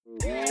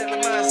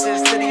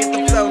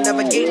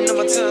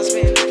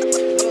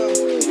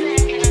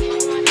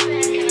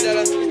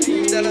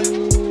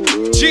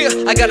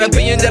I got $1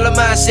 billion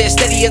mindset,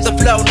 steady as a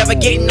flow,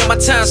 navigating on my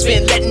time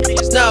spent, letting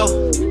niggas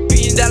know.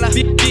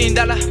 Billion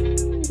dollar.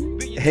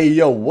 Hey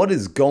yo, what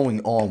is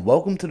going on?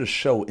 Welcome to the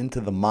show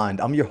Into the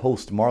Mind. I'm your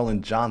host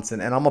Marlon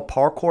Johnson, and I'm a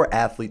parkour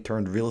athlete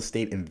turned real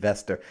estate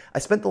investor. I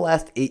spent the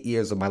last 8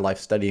 years of my life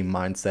studying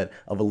mindset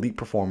of elite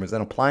performers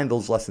and applying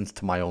those lessons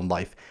to my own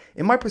life.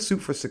 In my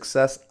pursuit for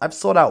success, I've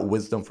sought out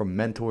wisdom from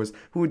mentors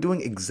who are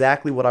doing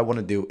exactly what I want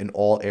to do in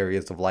all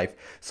areas of life.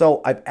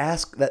 So I've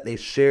asked that they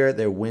share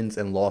their wins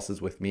and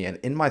losses with me, and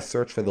in my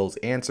search for those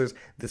answers,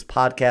 this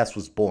podcast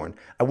was born.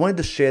 I wanted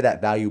to share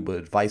that valuable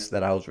advice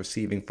that I was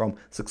receiving from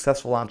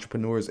successful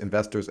entrepreneurs,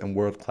 investors, and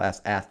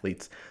world-class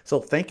athletes.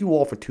 So thank you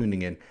all for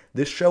tuning in.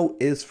 This show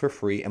is for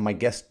free, and my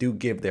guests do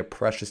give their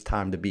precious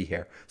time to be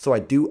here. So I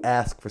do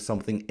ask for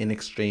something in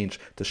exchange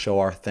to show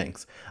our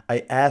thanks.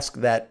 I ask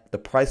that the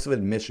price of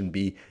admission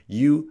be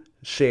you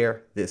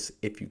share this.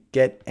 If you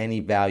get any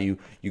value,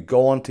 you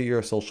go onto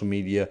your social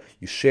media,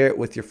 you share it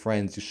with your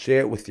friends, you share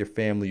it with your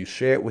family, you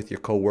share it with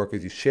your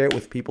coworkers, you share it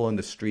with people in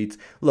the streets.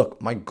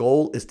 Look, my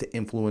goal is to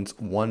influence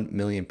 1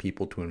 million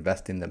people to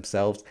invest in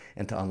themselves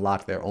and to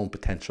unlock their own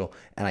potential,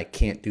 and I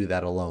can't do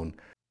that alone.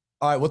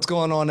 All right, what's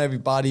going on,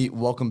 everybody?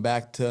 Welcome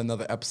back to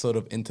another episode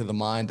of Into the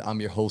Mind.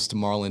 I'm your host,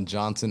 Marlon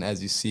Johnson.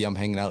 As you see, I'm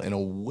hanging out in a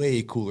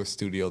way cooler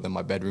studio than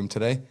my bedroom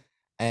today.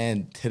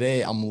 And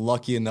today, I'm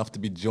lucky enough to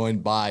be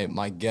joined by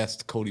my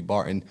guest, Cody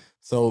Barton.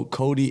 So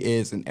Cody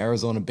is an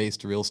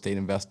Arizona-based real estate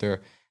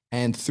investor.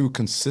 And through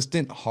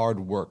consistent hard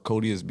work,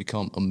 Cody has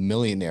become a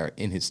millionaire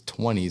in his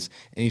 20s,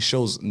 and he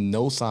shows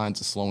no signs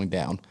of slowing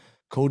down.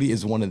 Cody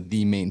is one of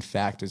the main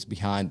factors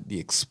behind the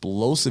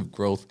explosive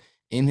growth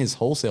in his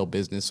wholesale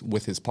business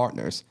with his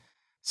partners.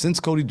 Since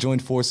Cody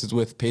joined forces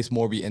with Pace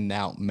Morby and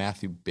now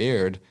Matthew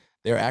Baird,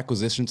 their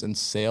acquisitions and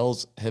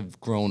sales have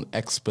grown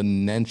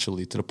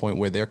exponentially to the point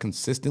where they're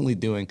consistently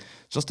doing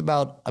just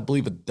about, I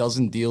believe, a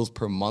dozen deals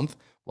per month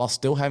while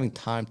still having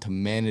time to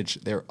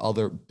manage their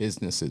other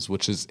businesses,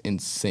 which is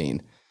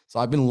insane. So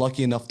I've been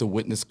lucky enough to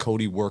witness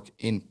Cody work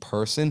in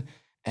person.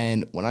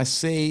 And when I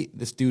say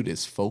this dude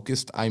is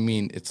focused, I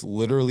mean, it's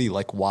literally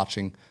like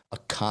watching a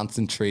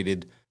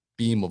concentrated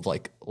beam of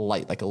like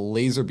light, like a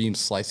laser beam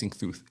slicing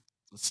through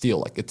steel.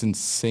 Like, it's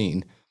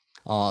insane.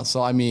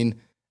 So I mean,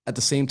 at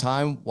the same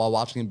time, while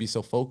watching him be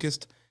so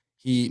focused,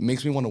 he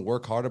makes me want to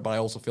work harder, but I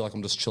also feel like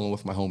I'm just chilling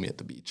with my homie at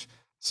the beach.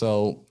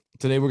 So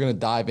today we're going to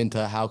dive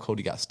into how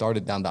Cody got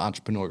started down the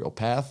entrepreneurial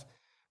path,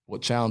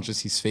 what challenges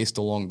he's faced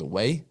along the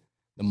way,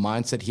 the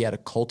mindset he had to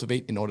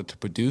cultivate in order to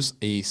produce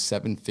a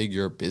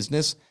 7-figure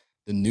business,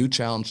 the new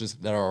challenges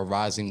that are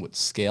arising with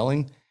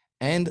scaling,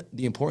 and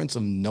the importance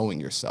of knowing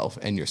yourself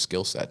and your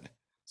skill set.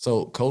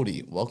 So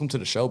Cody, welcome to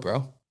the show,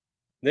 bro.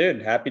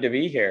 Dude, happy to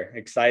be here.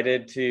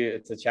 Excited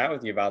to chat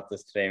with you about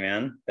this today,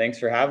 man. Thanks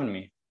for having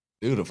me.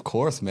 Dude, of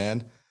course,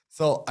 man.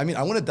 So, I mean,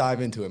 I want to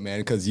dive into it,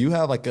 man, because you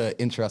have like an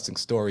interesting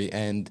story,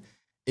 and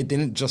it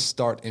didn't just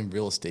start in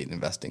real estate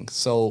investing.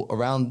 So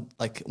around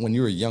like when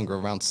you were younger,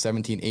 around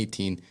 17,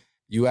 18,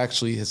 you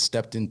actually has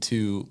stepped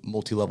into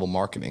multi-level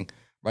marketing,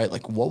 right?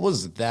 Like, what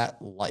was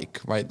that like,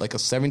 right? Like a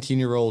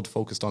 17-year-old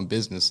focused on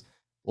business.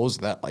 What was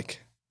that like?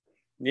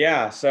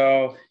 Yeah.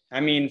 So, I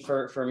mean,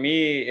 for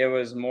me, it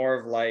was more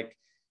of like,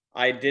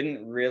 I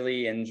didn't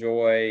really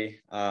enjoy,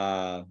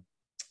 I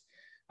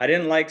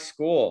didn't like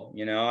school,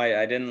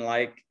 I didn't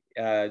like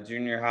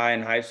junior high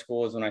and high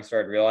school is when I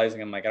started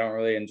realizing I'm like, I don't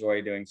really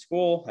enjoy doing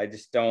school.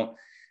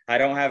 I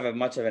don't have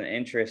much of an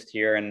interest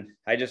here. And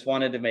I just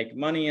wanted to make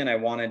money, and I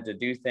wanted to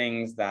do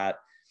things that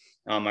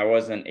I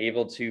wasn't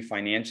able to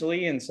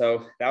financially. And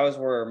so that was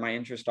where my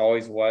interest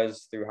always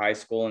was through high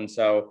school. And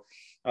so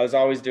I was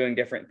always doing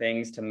different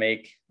things to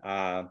make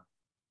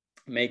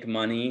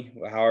money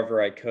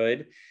however I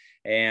could.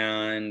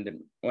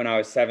 And when I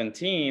was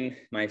 17,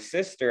 my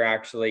sister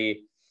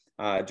actually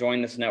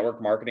joined this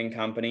network marketing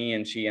company,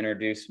 and she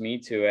introduced me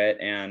to it.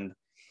 And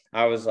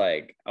I was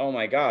like, oh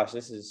my gosh,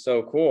 this is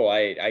so cool.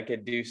 I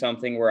could do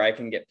something where I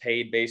can get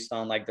paid based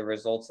on like the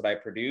results that I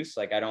produce.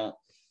 Like, I don't,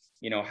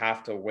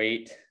 have to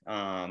wait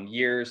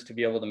years to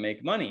be able to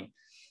make money.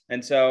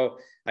 And so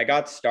I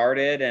got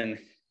started, and,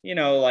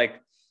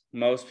 like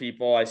most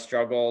people, I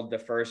struggled the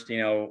first,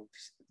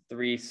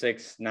 3,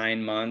 6,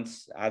 9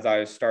 months as I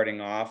was starting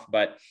off,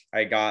 but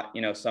I got,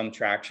 some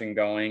traction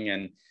going.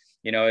 And,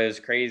 it was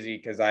crazy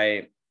because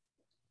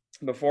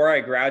before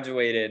I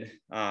graduated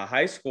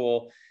high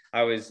school,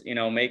 I was,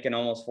 making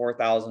almost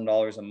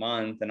 $4,000 a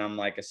month, and I'm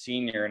like a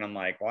senior, and I'm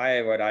like,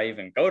 why would I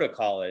even go to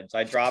college?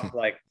 I dropped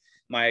like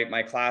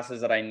my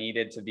classes that I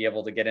needed to be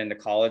able to get into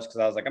college, because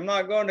I was like, I'm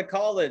not going to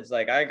college.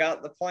 Like, I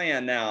got the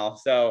plan now.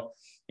 So,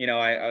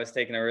 I was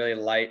taking a really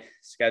light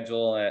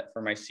schedule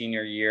for my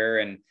senior year,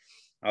 and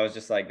I was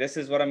just like, this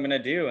is what I'm going to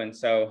do. And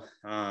so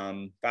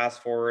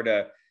fast forward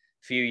a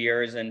few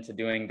years into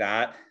doing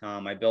that,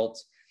 I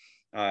built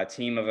a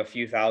team of a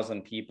few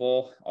thousand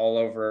people all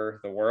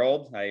over the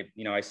world.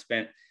 I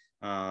spent,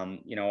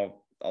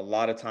 a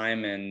lot of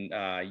time in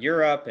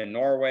Europe and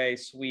Norway,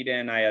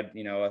 Sweden. I had,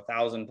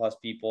 1,000+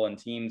 people and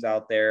teams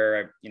out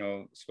there.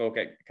 I, spoke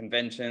at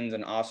conventions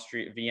in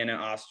Austria, Vienna,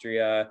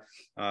 Austria,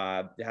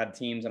 had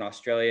teams in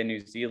Australia,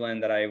 New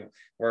Zealand that I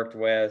worked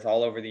with,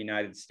 all over the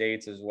United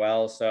States as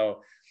well.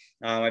 So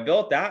I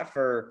built that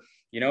for,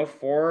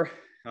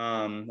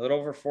 a little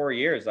over 4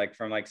 years, like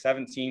from like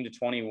 17 to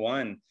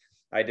 21,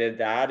 I did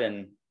that,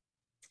 and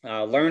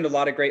learned a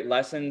lot of great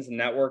lessons,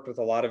 networked with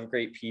a lot of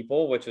great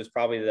people, which was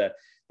probably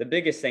the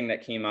biggest thing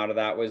that came out of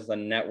that was the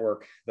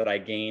network that I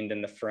gained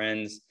and the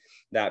friends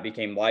that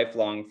became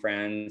lifelong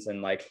friends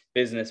and like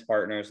business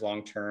partners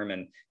long-term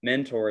and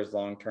mentors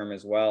long-term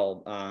as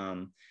well.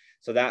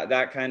 So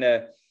that kind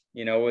of,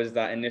 was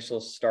that initial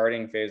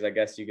starting phase, I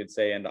guess you could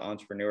say, into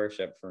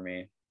entrepreneurship for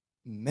me.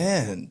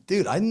 Man,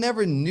 dude, I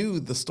never knew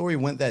the story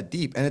went that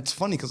deep. And it's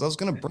funny because I was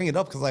gonna bring it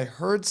up because I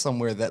heard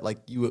somewhere that like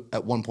you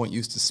at one point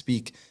used to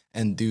speak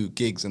and do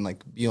gigs and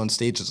like be on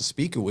stage as a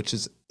speaker, which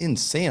is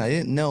insane. I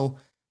didn't know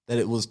that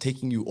it was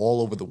taking you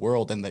all over the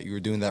world and that you were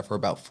doing that for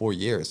about 4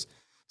 years.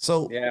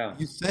 So Yeah.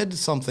 you said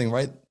something,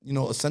 right?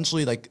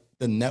 Essentially like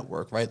the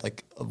network, right?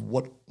 Like of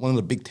what one of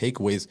the big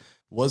takeaways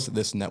was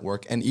this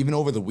network. And even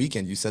over the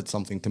weekend, you said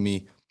something to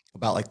me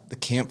about like the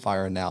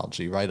campfire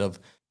analogy, right? Of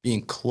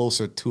being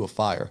closer to a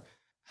fire.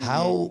 Mhm.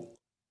 How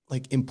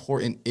like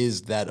important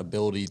is that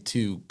ability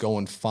to go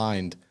and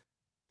find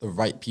the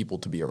right people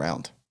to be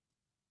around?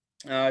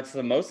 It's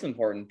the most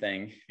important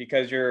thing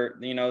because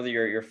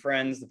your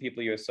friends, the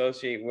people you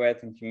associate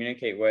with and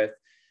communicate with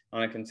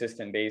on a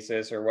consistent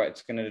basis, are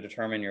what's going to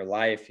determine your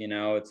life.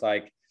 It's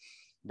like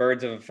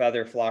birds of a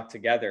feather flock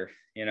together.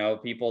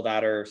 People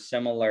that are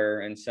similar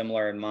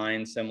in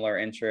mind, similar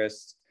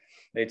interests,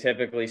 they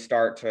typically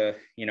start to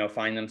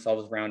find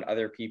themselves around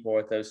other people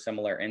with those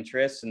similar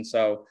interests. And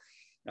so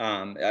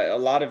a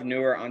lot of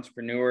newer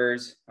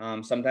entrepreneurs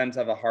sometimes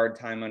have a hard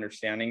time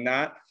understanding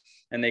that,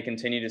 and they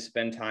continue to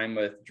spend time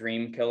with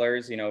dream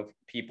killers,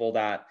 people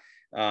that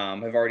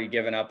have already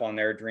given up on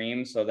their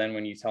dreams. So then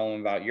when you tell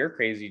them about your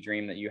crazy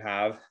dream that you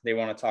have, they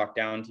want to talk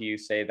down to you,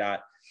 say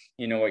that,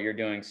 what you're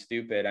doing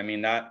stupid. I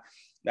mean, that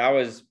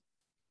was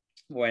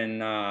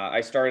when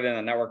I started in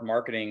the network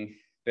marketing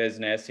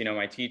business.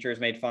 My teachers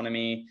made fun of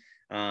me,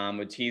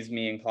 would tease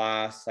me in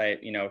class.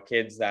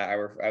 Kids that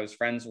I was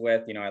friends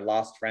with, I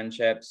lost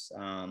friendships,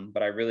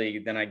 but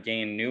I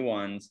gained new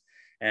ones.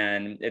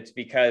 And it's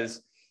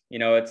because,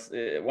 it's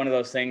one of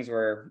those things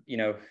where,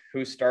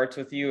 who starts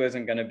with you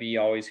isn't going to be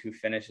always who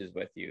finishes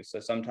with you. So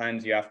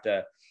sometimes you have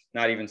to,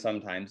 not even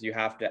sometimes, you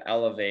have to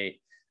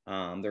elevate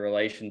the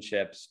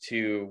relationships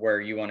to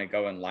where you want to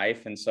go in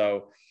life. And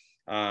so,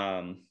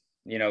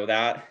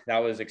 that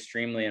was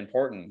extremely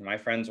important. My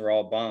friends were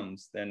all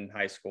bums in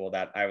high school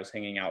that I was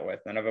hanging out with.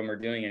 None of them are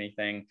doing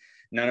anything.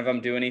 None of them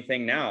do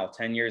anything now,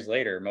 10 years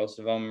later. Most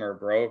of them are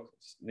broke.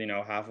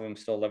 Half of them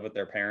still live with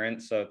their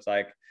parents. So it's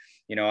like,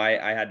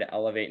 I had to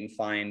elevate and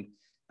find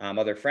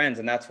other friends.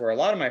 And that's where a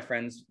lot of my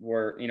friends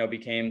were,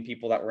 became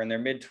people that were in their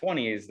mid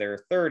 20s, their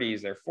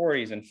 30s, their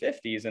 40s and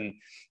 50s. And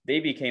they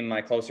became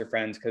my closer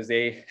friends because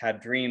they had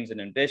dreams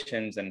and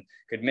ambitions and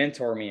could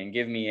mentor me and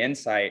give me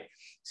insight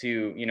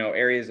to,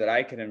 areas that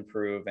I could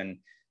improve. And,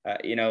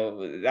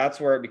 that's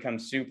where it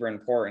becomes super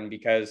important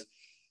because,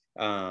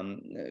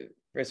 um,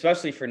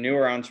 especially for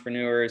newer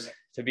entrepreneurs,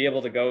 to be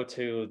able to go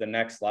to the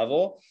next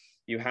level,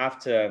 you have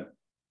to,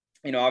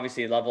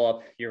 obviously level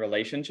up your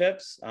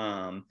relationships,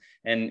 and,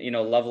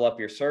 level up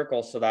your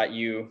circle so that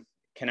you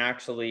can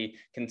actually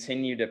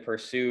continue to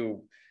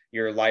pursue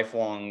your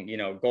lifelong,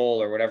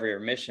 goal or whatever your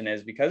mission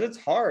is, because it's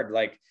hard.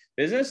 Like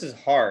business is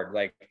hard.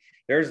 Like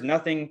there's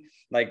nothing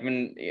like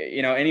when,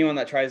 anyone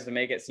that tries to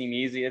make it seem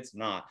easy, it's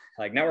not.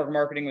 Like network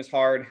marketing was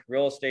hard.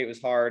 Real estate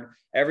was hard.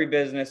 Every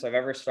business I've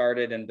ever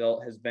started and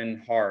built has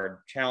been hard.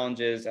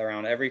 Challenges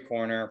around every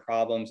corner,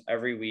 problems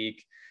every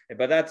week.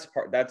 But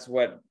that's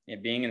what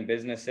being in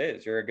business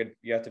is. You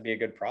have to be a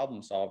good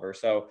problem solver.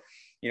 So,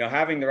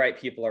 having the right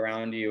people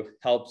around you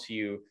helps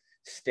you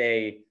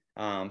stay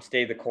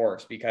the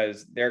course,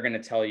 because they're going to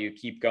tell you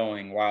keep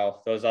going,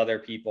 while those other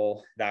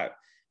people that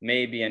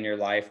may be in your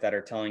life that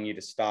are telling you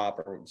to stop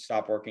or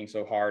stop working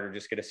so hard or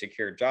just get a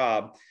secure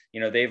job,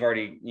 they've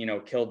already,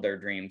 killed their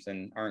dreams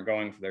and aren't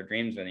going for their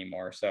dreams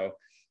anymore. So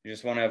you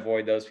just want to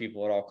avoid those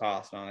people at all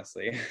costs,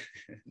 honestly.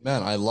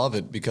 Man, I love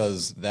it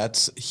because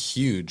that's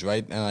huge,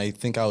 right? And I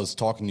think I was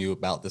talking to you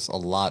about this a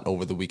lot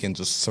over the weekend,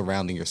 just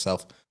surrounding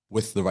yourself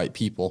with the right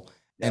people.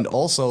 And Yep.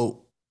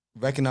 also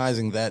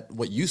recognizing that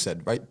what you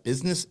said, right?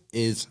 Business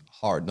is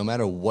hard no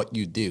matter what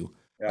you do,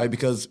 right? Yep.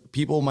 Because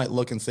people might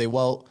look and say,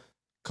 well,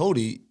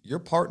 Cody, you're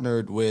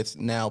partnered with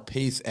now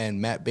Pace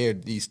and Matt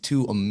Baird, these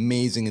two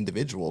amazing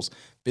individuals.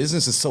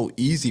 Business is so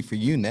easy for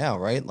you now,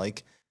 right?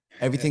 Like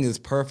everything is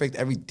perfect,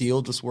 every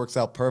deal just works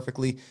out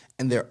perfectly,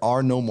 and there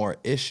are no more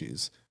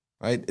issues,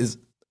 right? Is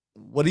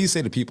what do you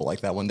say to people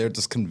like that when they're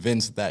just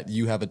convinced that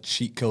you have a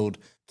cheat code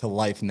to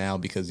life now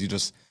because you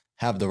just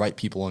have the right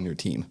people on your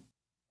team?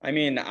 I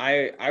mean,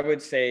 I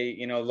would say,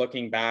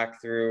 looking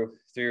back through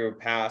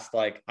past,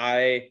 like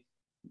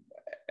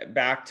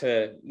back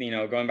to,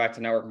 going back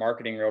to network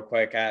marketing real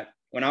quick,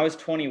 when I was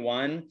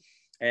 21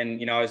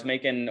 and, I was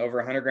making over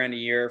 100 grand a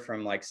year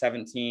from like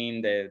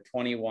 17 to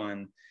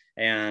 21.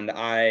 And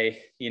I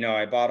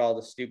bought all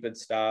the stupid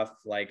stuff.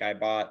 Like I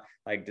bought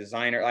like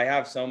designer. I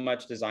have so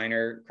much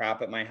designer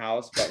crap at my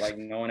house, but like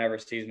no one ever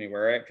sees me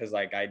wear it. Cause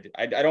like, I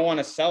don't want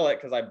to sell it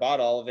cause I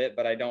bought all of it,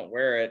 but I don't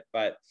wear it.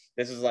 But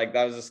this is like,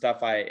 that was the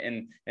stuff I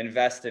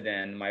invested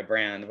in my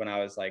brand when I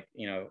was like,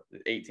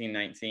 18,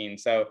 19.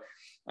 So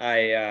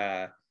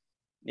I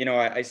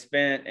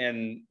spent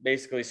and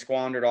basically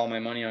squandered all my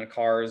money on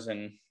cars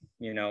and,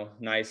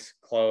 nice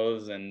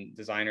clothes and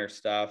designer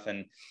stuff.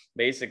 And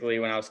basically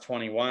when I was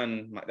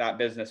 21, that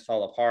business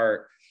fell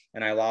apart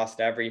and I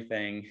lost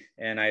everything.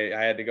 And I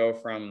had to go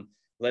from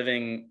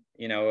living,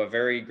 a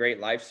very great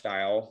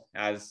lifestyle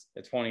as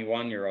a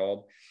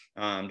 21-year-old,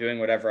 doing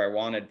whatever I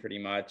wanted pretty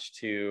much,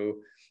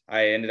 to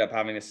I ended up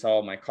having to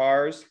sell my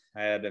cars.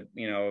 I had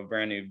a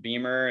brand new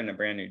Beamer and a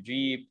brand new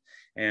Jeep,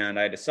 and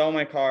I had to sell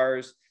my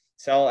cars,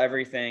 sell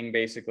everything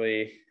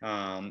basically.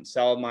 I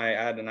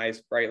had a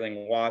nice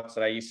Breitling watch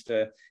that I used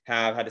to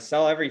have, had to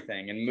sell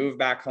everything and move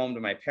back home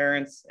to my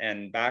parents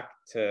and back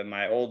to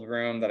my old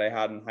room that I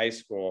had in high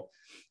school.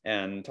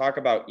 And talk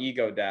about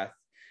ego death.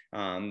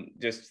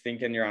 Just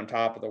thinking you're on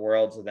top of the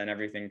world, so then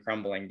everything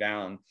crumbling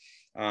down.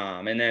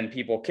 And then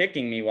people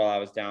kicking me while I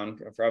was down,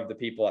 of the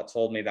people that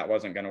told me that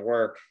wasn't going to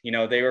work.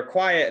 They were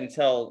quiet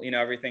until,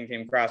 everything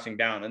came crashing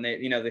down, and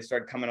they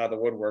started coming out of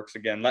the woodworks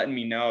again, letting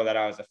me know that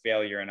I was a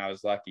failure and I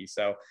was lucky.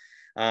 So,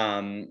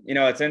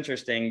 it's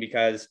interesting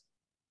because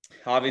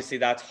obviously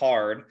that's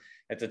hard.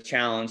 It's a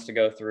challenge to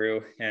go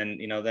through, and,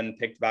 then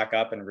picked back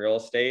up in real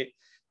estate.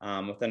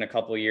 Within a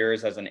couple of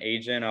years as an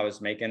agent, I was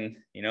making,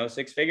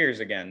 6 figures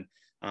again,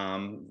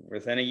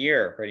 within a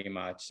year pretty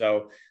much.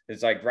 So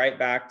it's like right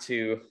back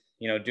to,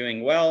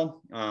 doing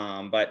well,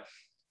 but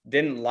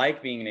didn't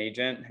like being an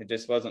agent. It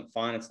just wasn't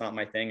fun. It's not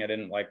my thing. I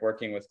didn't like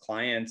working with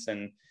clients,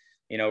 and,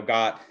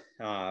 got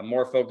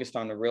more focused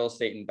on the real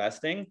estate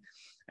investing.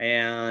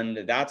 And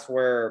that's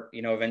where,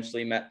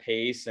 eventually met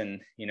Pace,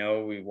 and,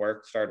 we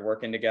started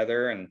working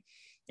together, and,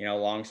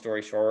 long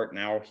story short,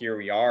 now here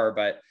we are.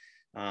 But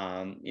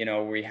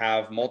we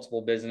have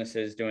multiple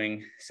businesses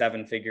doing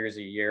 7 figures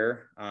a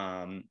year,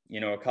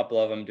 a couple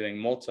of them doing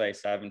multi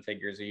 7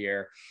 figures a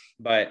year.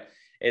 But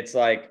it's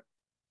like,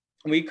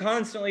 we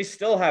constantly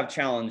still have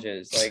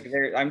challenges. Like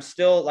I'm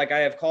still like, I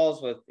have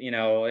calls with,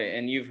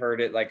 and you've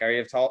heard it, like I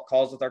have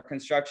calls with our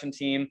construction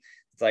team.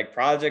 It's like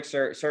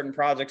certain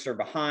projects are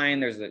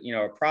behind. There's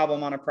a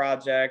problem on a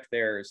project.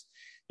 There's,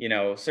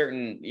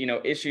 certain,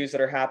 issues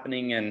that are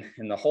happening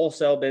in the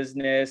wholesale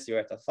business. You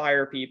have to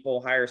fire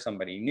people, hire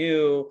somebody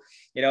new.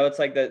 It's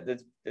like the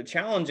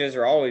challenges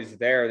are always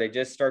there. They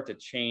just start to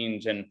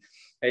change. And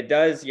it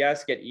does,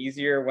 yes, get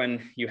easier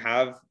when you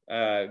have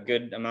a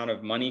good amount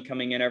of money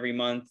coming in every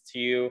month to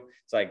you.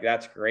 It's like,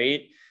 that's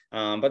great.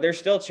 But there's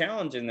still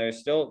challenging. There's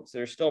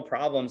still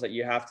problems that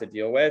you have to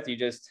deal with. You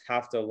just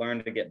have to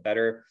learn to get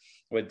better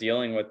with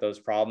dealing with those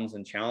problems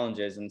and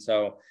challenges. And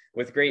so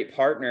with great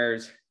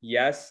partners,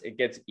 yes, it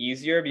gets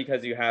easier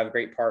because you have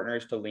great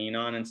partners to lean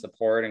on and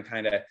support and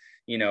kind of,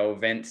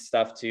 vent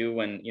stuff to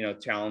when,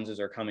 challenges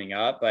are coming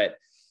up. But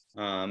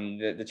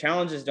the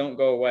challenges don't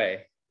go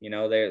away.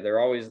 They're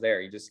always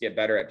there. You just get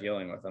better at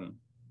dealing with them.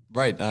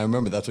 Right. I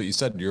remember that's what you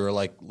said. You're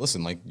like,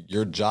 listen, like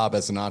your job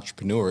as an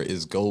entrepreneur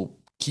is go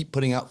keep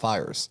putting out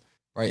fires,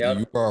 right? Yep.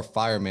 You are a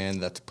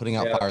fireman that's putting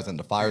out fires, and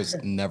the fires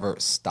never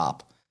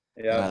stop.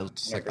 Yeah.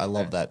 I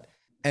love that.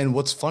 And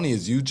what's funny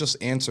is you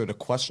just answered a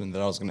question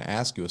that I was going to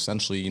ask you,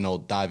 essentially,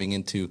 diving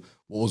into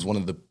what was one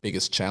of the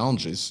biggest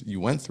challenges you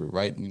went through,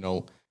 right?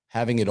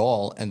 Having it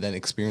all and then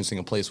experiencing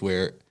a place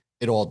where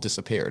it all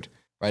disappeared,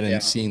 right?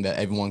 And seeing that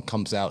everyone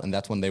comes out, and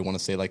that's when they want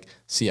to say like,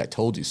 see, I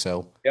told you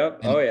so. Yep.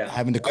 And oh yeah.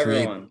 Having to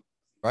create, Everyone.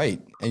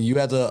 right. And you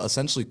had to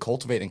essentially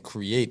cultivate and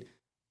create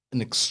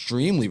an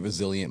extremely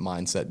resilient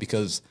mindset,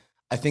 because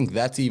I think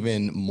that's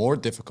even more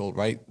difficult,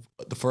 right?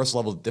 The first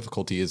level of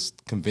difficulty is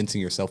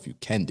convincing yourself you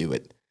can do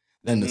it.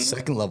 Then the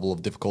second level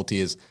of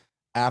difficulty is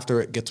after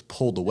it gets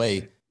pulled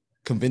away,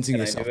 convincing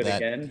yourself that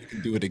you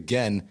can do it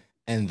again,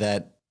 and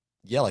that,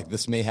 like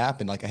this may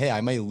happen. Like, hey,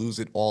 I may lose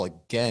it all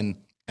again.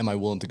 Am I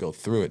willing to go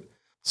through it?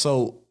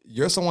 So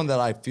you're someone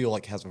that I feel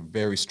like has a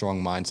very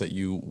strong mindset.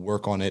 You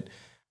work on it.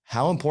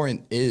 How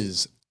important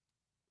is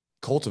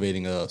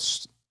cultivating I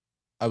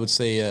would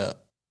say, I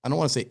don't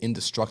want to say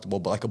indestructible,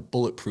 but like a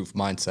bulletproof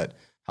mindset?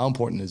 How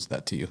important is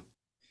that to you?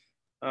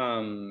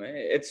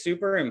 It's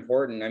super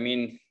important. I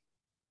mean,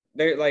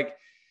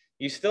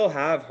 you still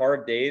have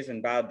hard days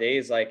and bad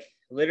days, like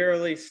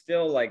literally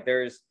still, like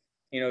there's,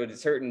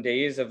 certain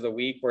days of the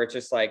week where it's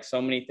just like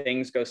so many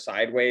things go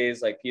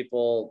sideways, like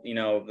people,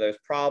 there's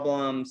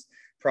problem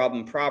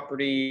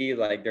property,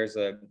 like there's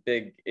a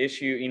big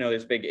issue,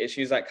 there's big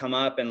issues that come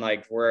up, and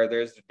like where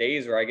there's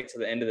days where I get to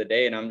the end of the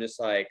day and I'm just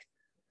like,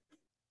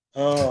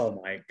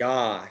 oh my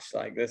gosh,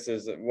 like this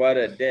is what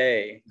a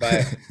day.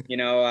 But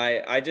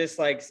I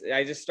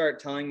just start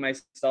telling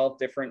myself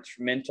different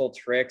mental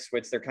tricks,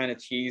 which they're kind of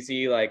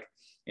cheesy, like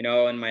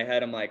in my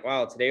head, I'm like,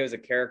 wow, today was a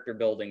character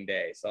building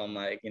day. So I'm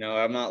like,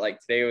 I'm not like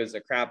today was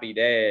a crappy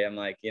day. I'm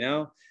like,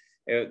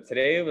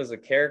 today was a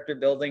character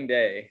building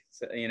day.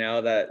 So,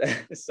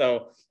 that,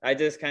 so I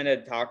just kind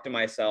of talk to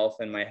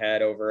myself in my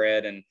head over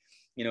it, and,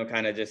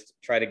 kind of just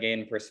try to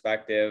gain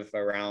perspective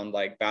around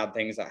like bad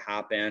things that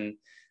happen.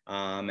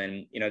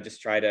 And,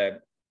 just try to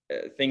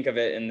think of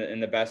it in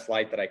the best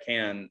light that I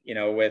can,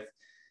 with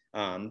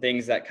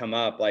things that come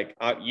up. Like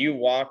you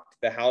walked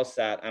the house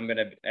that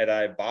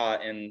I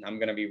bought and I'm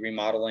going to be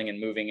remodeling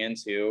and moving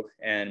into,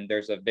 and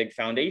there's a big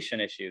foundation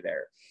issue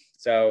there.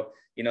 So,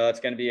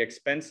 that's going to be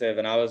expensive.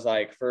 And I was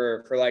like,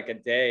 for like a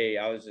day,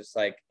 I was just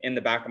like in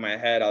the back of my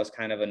head, I was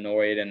kind of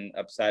annoyed and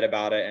upset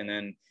about it. And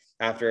then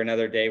after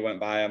another day went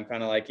by, I'm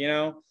kind of like,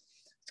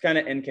 it's kind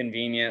of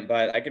inconvenient,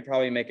 but I could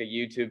probably make a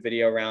YouTube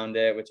video around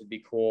it, which would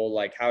be cool.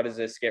 Like, how does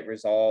this get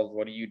resolved?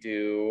 What do you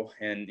do?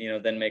 And,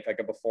 then make like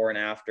a before and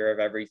after of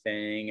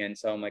everything. And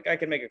so I'm like, I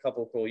could make a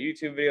couple of cool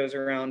YouTube videos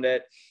around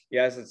it.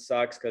 Yes, it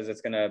sucks because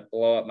it's going to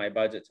blow up my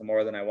budget to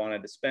more than I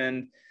wanted to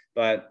spend,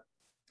 but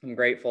I'm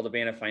grateful to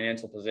be in a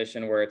financial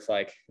position where it's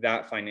like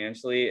that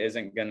financially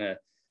isn't going to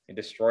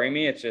destroy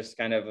me. It's just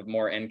kind of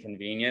more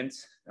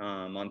inconvenience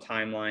on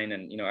timeline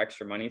and,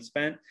 extra money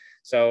spent.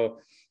 So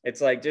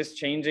it's like just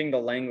changing the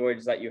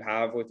language that you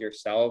have with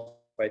yourself,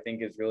 I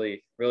think is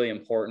really, really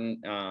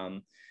important.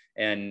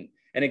 And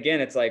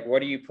again, it's like,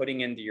 what are you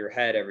putting into your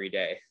head every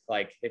day?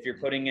 Like if you're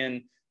putting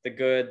in the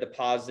good, the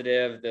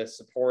positive, the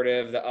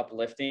supportive, the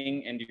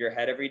uplifting into your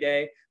head every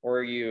day, or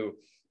are you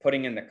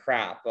putting in the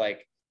crap?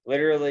 Like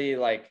literally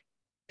like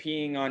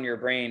peeing on your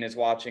brain is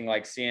watching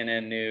like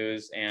CNN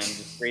news and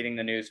just reading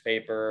the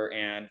newspaper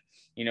and,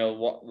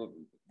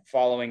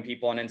 following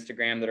people on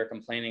Instagram that are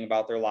complaining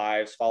about their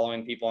lives,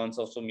 following people on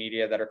social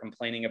media that are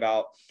complaining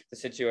about the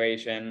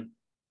situation.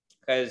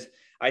 Because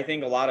I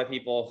think a lot of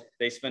people,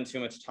 they spend too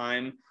much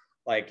time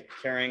like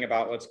caring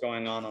about what's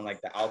going on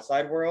like the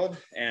outside world.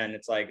 And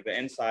it's like the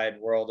inside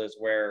world is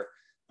where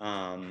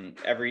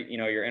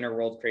your inner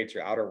world creates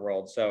your outer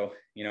world. So,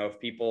 if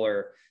people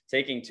are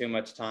taking too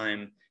much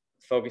time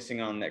focusing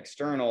on the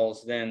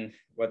externals, then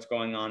what's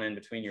going on in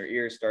between your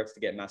ears starts to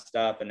get messed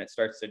up and it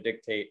starts to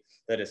dictate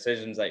the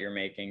decisions that you're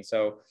making.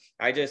 So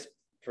I just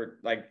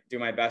do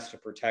my best to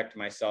protect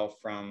myself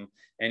from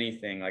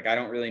anything. Like I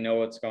don't really know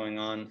what's going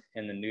on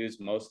in the news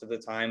most of the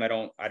time.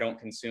 I don't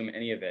consume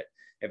any of it.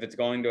 If it's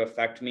going to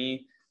affect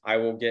me, I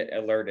will get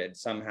alerted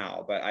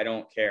somehow, but I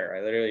don't care.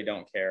 I literally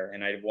don't care.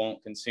 And I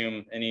won't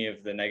consume any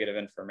of the negative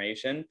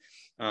information.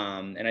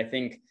 And I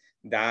think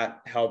that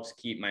helps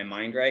keep my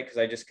mind right, because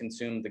I just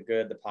consume the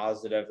good, the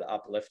positive, the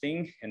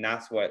uplifting, and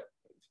that's what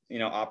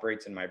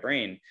operates in my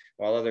brain,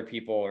 while other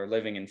people are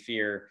living in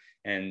fear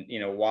and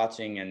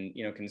watching and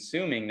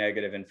consuming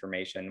negative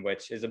information,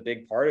 which is a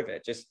big part of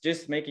it.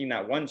 Just making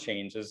that one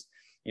change is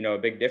a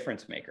big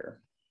difference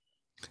maker.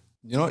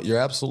 You're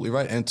absolutely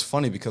right. And it's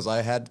funny because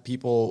I had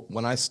people,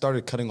 when I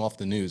started cutting off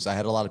the news, I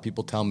had a lot of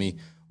people tell me,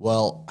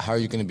 well, how are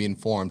you going to be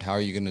informed? How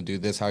are you going to do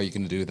this? How are you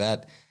going to do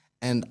that?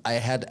 And I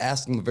had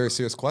asked them a very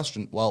serious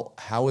question. Well,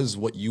 how is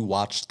what you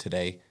watched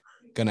today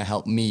going to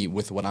help me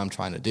with what I'm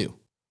trying to do?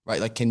 Right?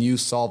 Like, can you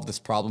solve this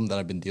problem that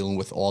I've been dealing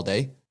with all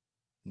day?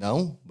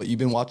 No, but you've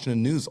been watching the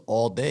news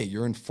all day.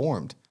 You're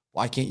informed.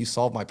 Why can't you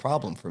solve my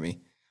problem for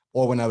me?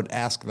 Or when I would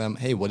ask them,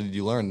 hey, what did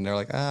you learn? And they're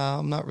like,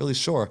 I'm not really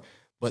sure.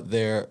 But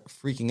they're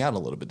freaking out a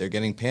little bit. They're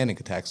getting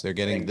panic attacks. They're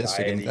getting this,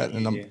 they're getting that.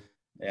 And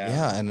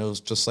yeah. And it was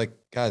just like,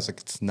 guys,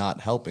 like it's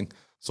not helping.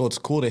 So it's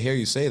cool to hear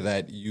you say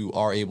that you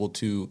are able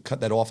to cut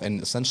that off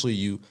and essentially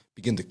you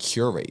begin to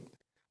curate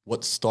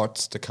what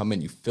starts to come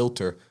in. You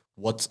filter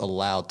what's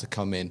allowed to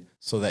come in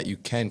so that you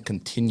can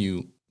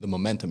continue the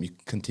momentum, you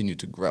continue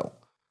to grow,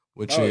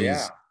 which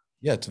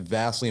it's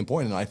vastly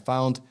important. And I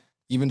found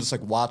even just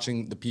like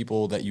watching the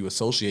people that you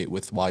associate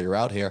with while you're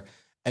out here,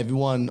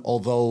 everyone,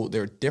 although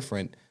they're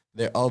different,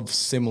 they're of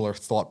similar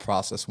thought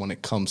process when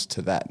it comes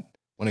to that.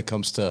 When it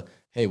comes to,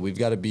 hey, we've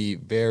got to be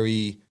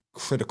very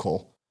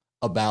critical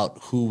about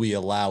who we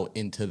allow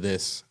into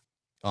this,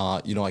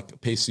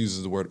 like Pace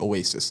uses the word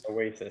oasis.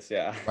 Oasis,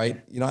 yeah.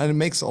 Right? And it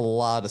makes a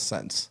lot of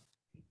sense.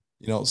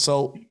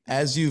 So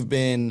as you've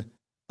been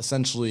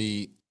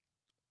essentially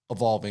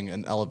evolving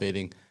and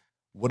elevating,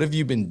 what have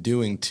you been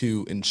doing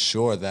to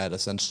ensure that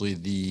essentially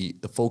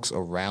the folks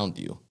around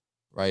you,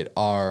 right,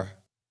 are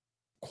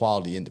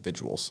quality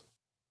individuals?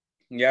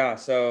 Yeah.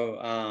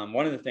 So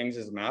one of the things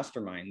is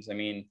masterminds. I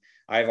mean,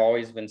 I've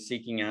always been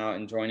seeking out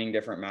and joining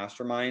different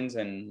masterminds,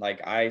 and like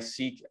I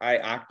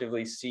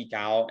actively seek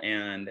out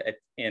and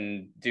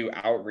do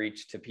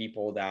outreach to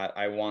people that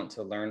I want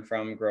to learn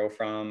from, grow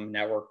from,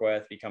 network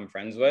with, become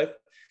friends with.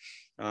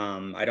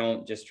 I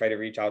don't just try to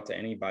reach out to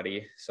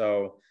anybody.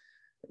 So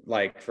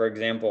like, for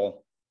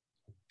example,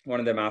 one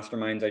of the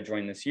masterminds I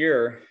joined this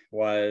year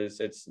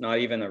it's not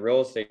even a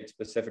real estate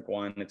specific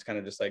one. It's kind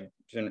of just like,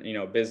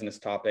 business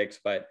topics,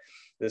 but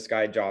this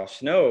guy, Josh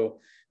Snow,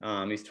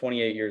 he's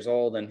 28 years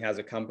old and has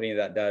a company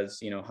that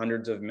does,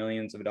 hundreds of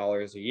millions of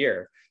dollars a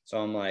year. So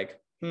I'm like,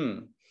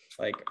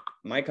 like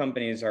my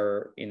companies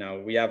are,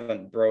 we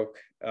haven't broke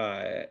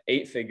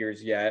 8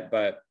 figures yet,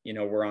 but,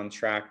 we're on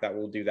track that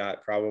we'll do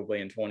that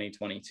probably in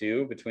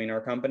 2022 between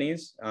our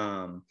companies.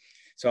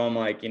 So I'm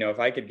like, if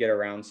I could get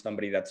around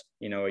somebody that's,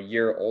 a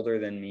year older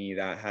than me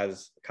that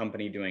has a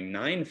company doing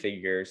 9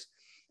 figures,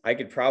 I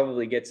could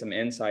probably get some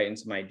insight and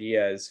some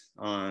ideas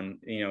on,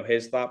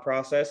 his thought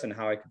process and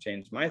how I could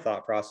change my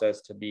thought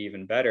process to be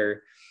even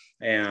better,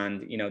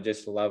 and,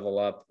 just level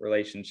up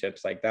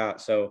relationships like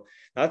that. So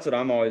that's what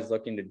I'm always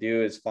looking to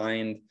do, is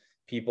find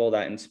people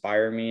that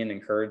inspire me and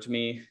encourage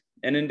me,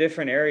 and in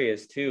different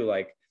areas too.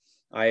 Like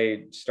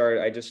I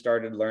just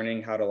started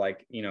learning how to,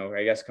 like,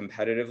 I guess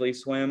competitively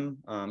swim,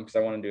 because I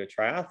want to do a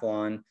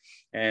triathlon,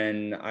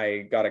 and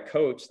I got a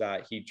coach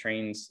that he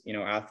trains,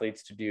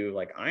 athletes to do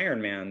like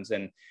Ironmans.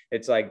 And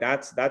it's like,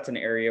 that's an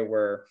area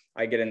where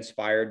I get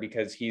inspired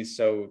because he's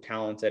so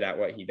talented at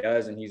what he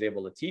does, and he's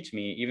able to teach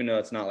me, even though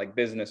it's not like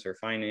business or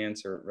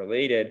finance or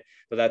related,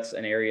 but that's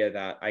an area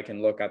that I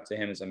can look up to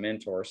him as a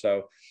mentor.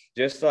 So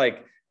just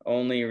like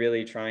only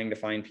really trying to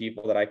find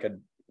people that I could,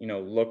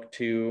 look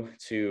to,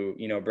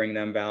 bring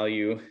them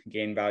value,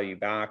 gain value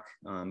back,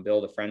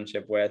 build a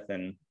friendship with,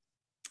 and,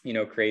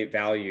 create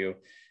value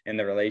in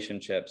the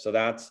relationship. So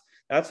that's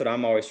what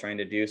I'm always trying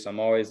to do. So I'm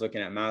always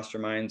looking at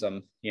masterminds.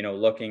 I'm,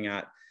 looking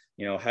at,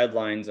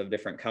 headlines of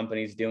different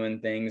companies doing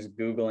things,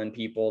 Googling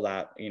people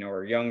that,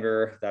 are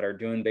younger, that are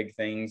doing big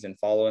things, and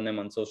following them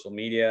on social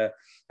media.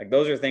 Like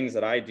those are things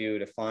that I do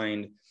to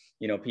find,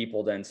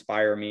 people to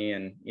inspire me,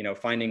 and,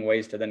 finding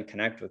ways to then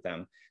connect with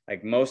them.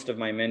 Like most of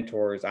my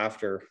mentors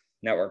after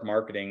network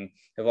marketing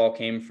have all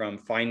came from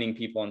finding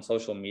people on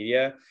social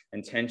media,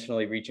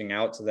 intentionally reaching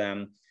out to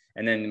them.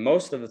 And then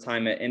most of the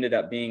time it ended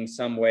up being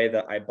some way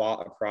that I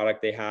bought a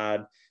product they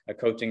had, a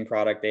coaching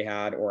product they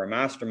had, or a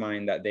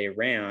mastermind that they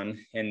ran,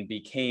 and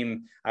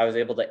I was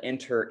able to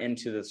enter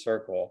into the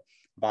circle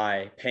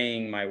by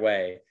paying my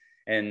way.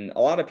 And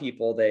a lot of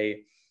people,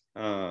 they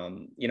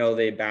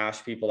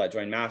bash people that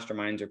join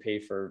masterminds or pay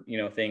for,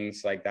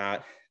 things like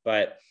that.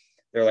 But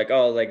they're like,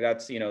 oh, like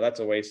that's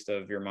a waste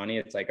of your money.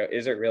 It's like,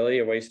 is it really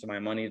a waste of my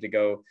money to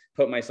go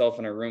put myself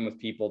in a room with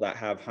people that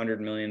have $100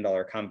 million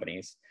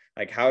companies?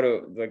 Like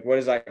what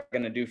is that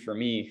going to do for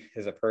me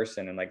as a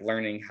person? And like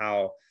learning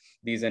how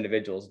these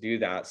individuals do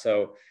that.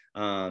 So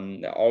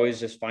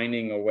always just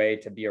finding a way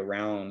to be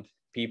around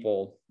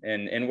people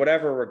in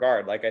whatever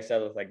regard. Like I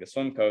said, with like the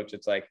swim coach,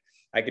 it's like,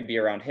 I could be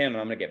around him and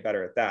I'm going to get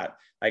better at that.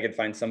 I could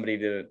find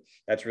somebody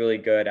that's really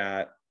good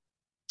at,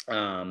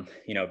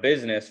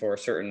 business, or a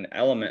certain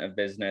element of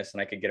business,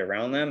 and I could get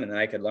around them, and then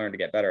I could learn to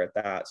get better at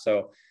that.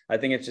 So I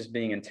think it's just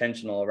being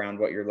intentional around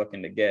what you're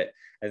looking to get.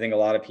 I think a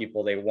lot of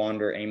people, they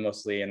wander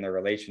aimlessly in their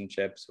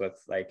relationships with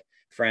like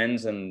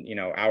friends and,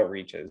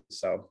 outreaches.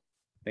 So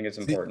I think it's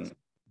important.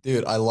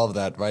 Dude, I love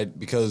that, right?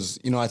 Because,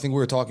 I think we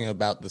were talking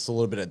about this a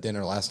little bit at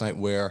dinner last night,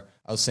 where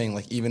I was saying,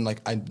 like, even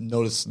like I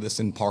noticed this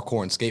in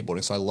parkour and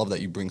skateboarding. So I love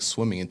that you bring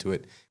swimming into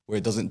it, where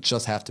it doesn't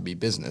just have to be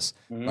business,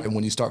 right?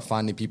 When you start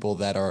finding people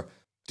that are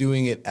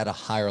doing it at a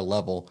higher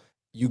level,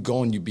 you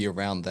go and you be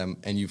around them,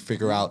 and you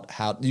figure out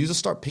how you just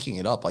start picking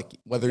it up. Like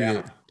whether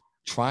you're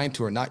trying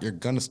to or not, you're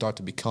going to start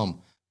to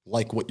become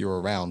like what you're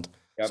around.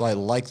 Yep. So I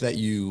like that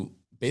you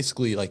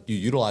basically, like, you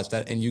utilize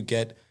that and you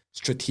get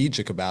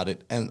strategic about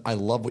it. And I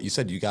love what you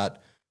said. You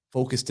got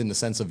focused in the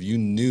sense of, you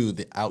knew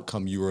the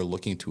outcome you were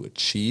looking to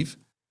achieve.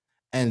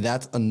 And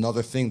that's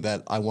another thing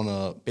that I want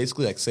to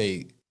basically like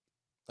say,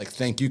 like,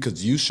 thank you,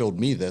 because you showed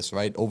me this,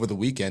 right? Over the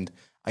weekend,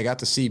 I got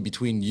to see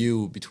between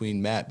you,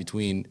 between Matt,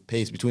 between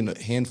Pace, between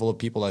a handful of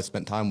people I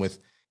spent time with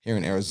here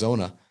in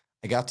Arizona,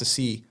 I got to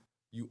see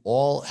you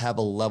all have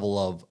a level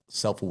of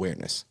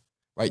self-awareness,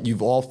 right?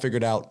 You've all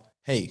figured out,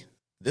 hey,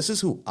 this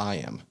is who I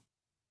am.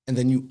 And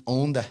then you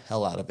own the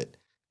hell out of it.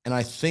 And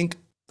I think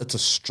it's a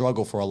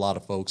struggle for a lot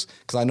of folks,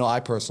 because I know I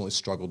personally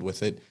struggled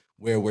with it,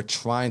 where we're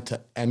trying to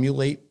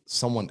emulate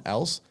someone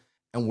else,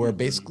 and we're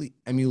basically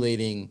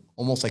emulating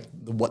almost like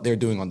what they're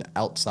doing on the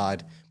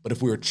outside. But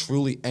if we were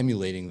truly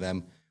emulating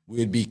them, we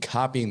would be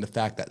copying the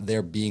fact that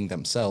they're being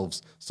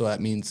themselves. So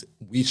that means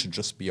we should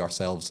just be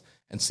ourselves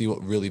and see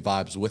what really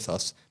vibes with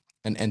us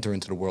and enter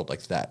into the world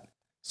like that.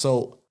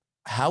 So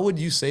how would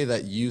you say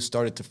that you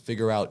started to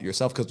figure out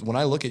yourself? Because when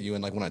I look at you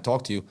and like when I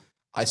talk to you,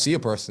 I see a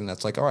person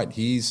that's like, all right,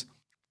 he's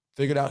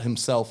figured out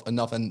himself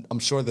enough. And I'm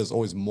sure there's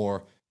always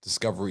more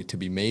discovery to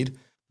be made,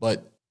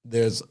 but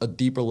there's a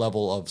deeper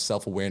level of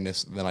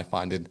self-awareness than I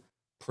find in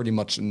pretty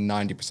much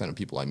 90% of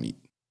people I meet.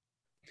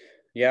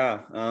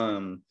 Yeah.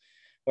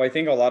 Well, I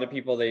think a lot of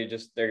people,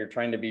 they're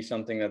trying to be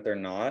something that they're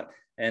not.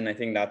 And I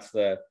think that's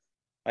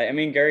I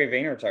mean, Gary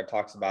Vaynerchuk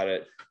talks about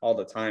it all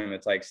the time.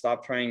 It's like,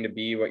 stop trying to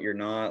be what you're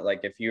not. Like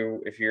if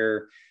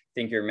you're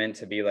think you're meant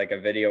to be like a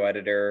video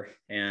editor,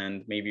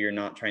 and maybe you're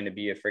not trying to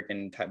be a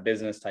freaking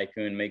business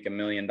tycoon, make $1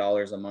 million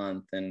a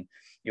month, and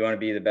you want to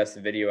be the best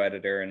video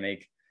editor and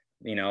make,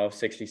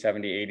 60,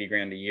 70, 80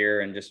 grand a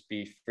year and just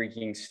be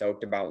freaking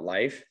stoked about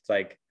life. It's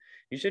like,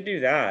 you should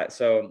do that.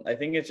 So I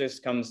think it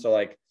just comes to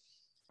like,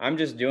 I'm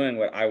just doing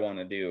what I want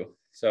to do.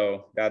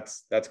 So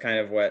that's kind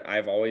of what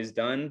I've always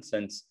done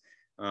since,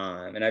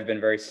 And I've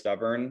been very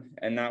stubborn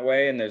in that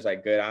way. And there's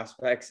like good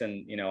aspects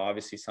and, you know,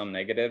 obviously some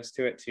negatives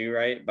to it too.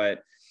 Right.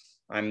 But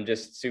I'm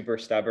just super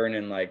stubborn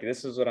and like,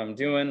 this is what I'm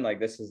doing. Like,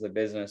 this is the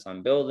business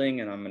I'm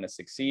building and I'm going to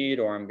succeed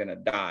or I'm going to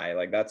die.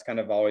 Like, that's kind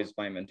of always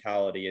my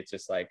mentality. It's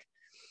just like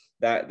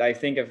that. I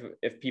think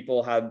if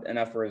people had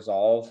enough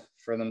resolve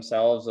for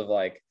themselves of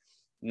like,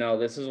 no,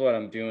 this is what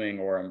I'm doing,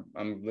 or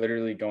I'm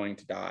literally going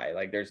to die.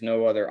 Like, there's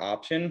no other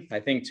option. I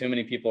think too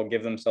many people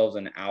give themselves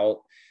an out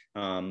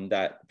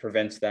that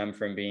prevents them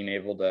from being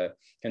able to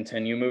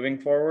continue moving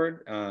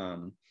forward.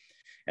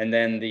 And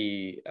then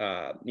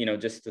you know,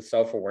 just the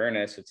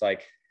self-awareness, it's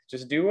like,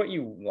 just do what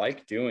you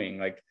like doing.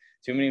 Like,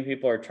 too many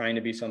people are trying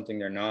to be something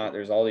they're not.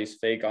 There's all these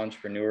fake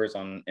entrepreneurs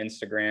on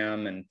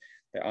Instagram and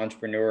the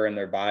entrepreneur in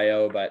their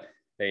bio, but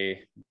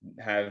they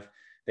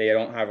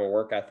don't have a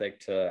work ethic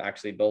to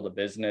actually build a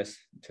business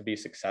to be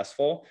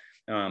successful.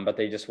 But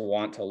they just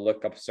want to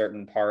look up a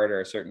certain part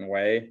or a certain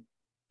way.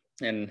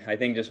 And I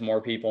think just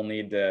more people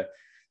need to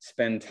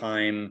spend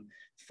time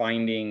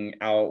finding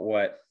out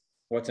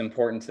what's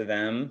important to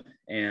them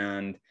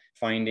and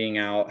finding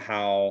out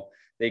how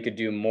they could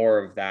do more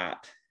of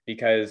that.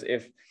 Because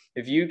if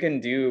you can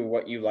do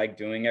what you like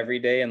doing every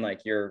day and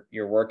like you're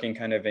working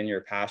kind of in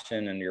your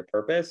passion and your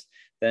purpose,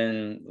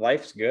 then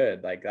life's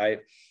good. Like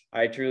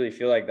I truly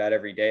feel like that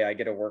every day. I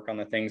get to work on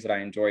the things that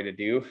I enjoy to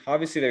do.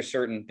 Obviously there's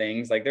certain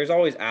things, like there's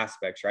always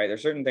aspects, right?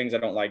 There's certain things I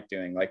don't like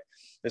doing. Like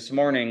this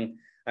morning,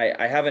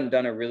 I haven't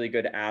done a really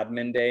good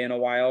admin day in a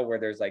while where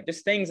there's like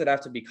just things that have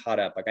to be caught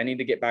up. Like I need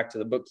to get back to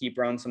the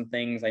bookkeeper on some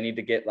things. I need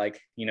to get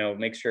like, you know,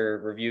 make sure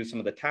review some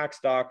of the tax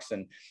docs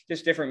and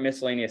just different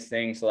miscellaneous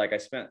things. So like I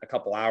spent a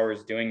couple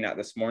hours doing that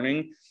this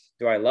morning.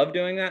 Do I love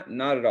doing that?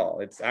 Not at all.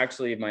 It's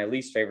actually my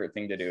least favorite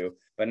thing to do.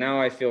 But now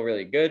I feel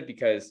really good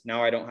because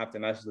now I don't have to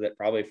mess with it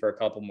probably for a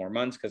couple more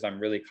months because I'm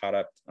really caught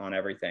up on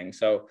everything.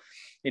 So,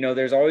 you know,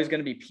 there's always going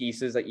to be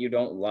pieces that you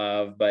don't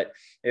love, but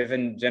if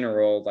in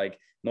general, like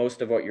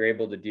most of what you're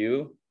able to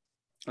do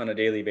on a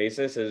daily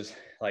basis is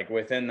like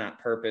within that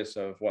purpose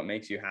of what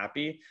makes you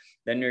happy,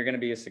 then you're going to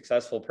be a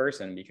successful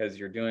person because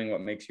you're doing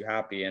what makes you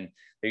happy. And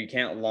you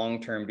can't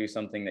long-term do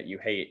something that you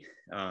hate.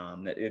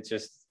 It's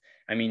just,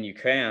 I mean, you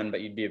can,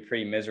 but you'd be a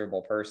pretty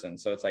miserable person.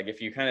 So it's like,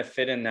 if you kind of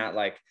fit in that,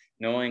 like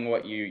knowing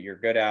what you're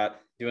good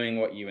at,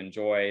 doing what you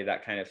enjoy,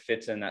 that kind of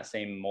fits in that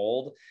same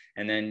mold.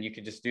 And then you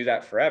could just do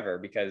that forever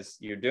because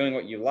you're doing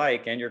what you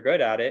like and you're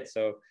good at it.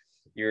 So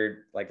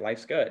you're like,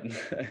 life's good.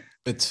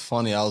 It's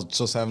funny. I was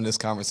just having this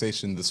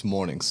conversation this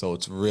morning, so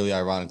it's really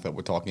ironic that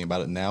we're talking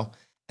about it now,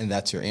 and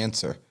that's your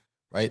answer,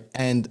 right?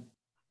 And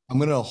I'm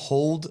gonna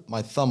hold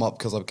my thumb up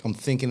because I'm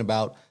thinking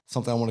about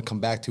something I want to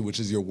come back to,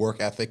 which is your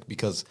work ethic,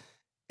 because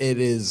it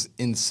is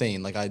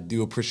insane. Like I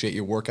do appreciate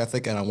your work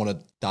ethic, and I want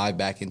to dive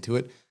back into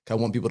it. 'Cause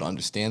I want people to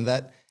understand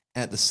that.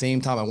 And at the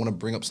same time, I want to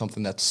bring up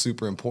something that's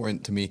super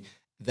important to me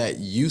that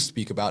you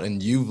speak about,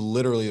 and you've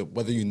literally,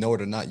 whether you know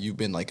it or not, you've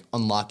been like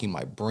unlocking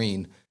my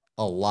brain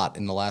a lot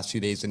in the last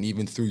few days, and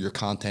even through your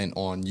content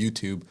on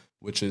YouTube,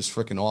 which is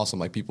freaking awesome.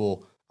 Like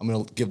people, I'm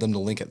gonna give them the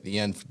link at the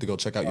end to go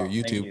check out your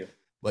YouTube. You.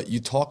 But you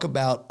talk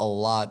about a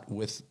lot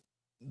with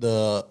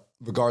the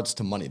regards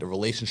to money, the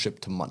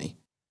relationship to money,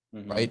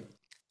 right?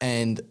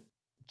 And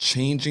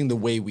changing the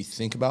way we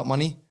think about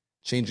money,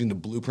 changing the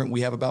blueprint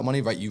we have about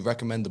money, right? You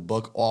recommend the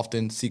book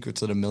often,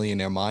 Secrets of the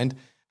Millionaire Mind,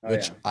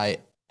 which I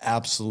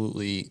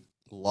absolutely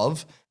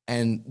love.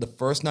 And the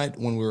first night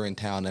when we were in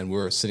town and we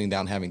were sitting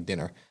down having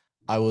dinner,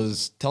 I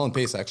was telling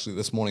Pace actually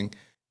this morning,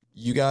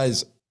 you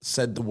guys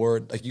said the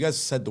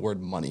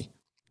word money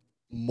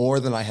more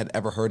than I had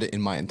ever heard it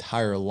in my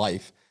entire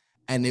life.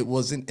 And it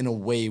wasn't in a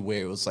way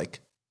where it was like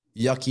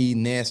yucky,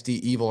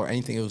 nasty, evil or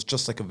anything. It was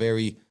just like a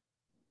very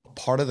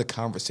part of the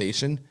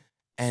conversation.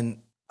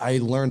 And I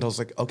learned, I was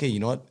like, okay, you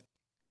know what?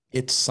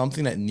 It's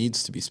something that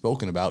needs to be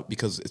spoken about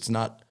because it's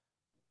not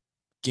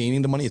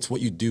gaining the money. It's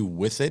what you do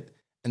with it.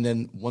 And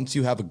then once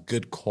you have a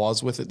good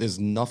cause with it, there's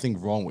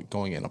nothing wrong with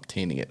going and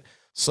obtaining it.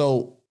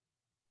 So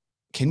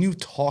can you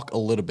talk a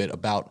little bit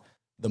about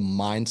the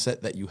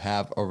mindset that you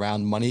have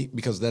around money?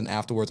 Because then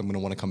afterwards, I'm going to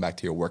want to come back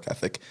to your work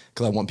ethic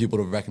because I want people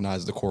to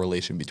recognize the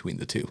correlation between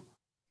the two.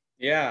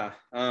 Yeah.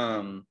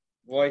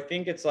 Well, I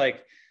think it's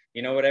like,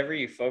 you know, whatever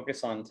you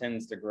focus on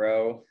tends to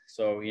grow.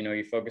 So, you know,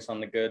 you focus on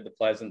the good, the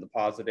pleasant, the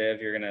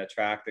positive, you're going to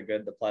attract the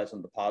good, the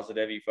pleasant, the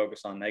positive. You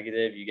focus on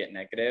negative, you get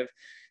negative.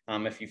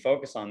 If you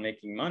focus on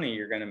making money,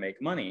 you're going to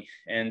make money.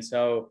 And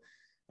so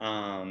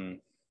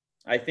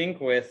I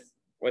think with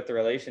the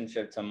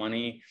relationship to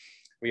money,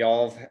 we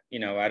all, you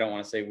know, I don't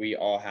want to say we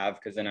all have,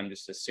 because then I'm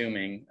just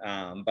assuming,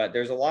 but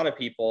there's a lot of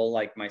people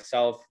like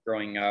myself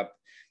growing up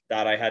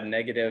that I had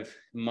negative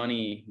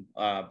money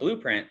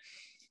blueprint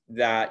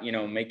that, you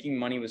know, making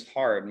money was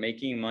hard.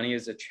 Making money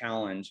is a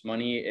challenge.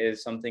 Money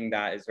is something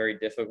that is very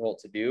difficult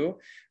to do.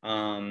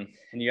 And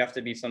you have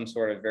to be some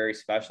sort of very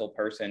special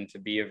person to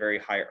be a very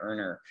high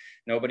earner.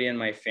 Nobody in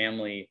my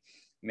family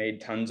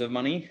made tons of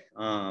money.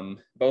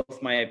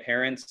 Both my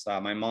parents,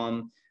 my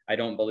mom, I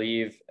don't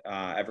believe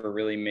ever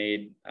really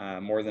made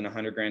more than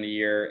 100 grand a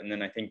year. And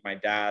then I think my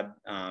dad,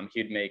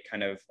 he'd make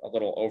kind of a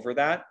little over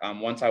that.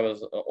 Once I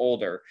was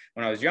older,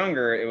 when I was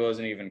younger, it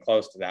wasn't even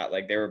close to that.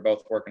 Like they were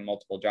both working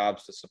multiple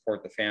jobs to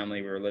support the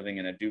family. We were living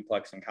in a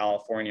duplex in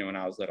California when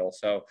I was little.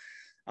 So,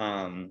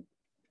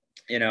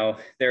 you know,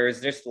 there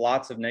was just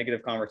lots of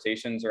negative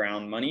conversations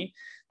around money.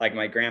 Like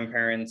my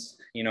grandparents,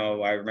 you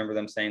know, I remember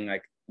them saying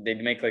like,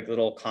 they'd make like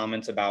little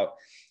comments about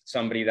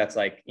somebody that's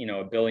like, you know,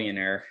 a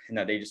billionaire, and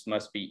that they just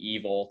must be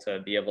evil to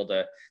be able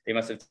to, they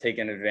must have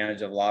taken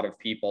advantage of a lot of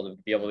people to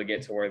be able to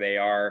get to where they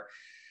are.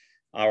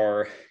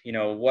 Or, you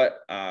know,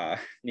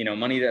 you know,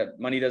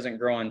 money doesn't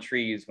grow on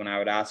trees, when I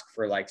would ask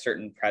for like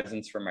certain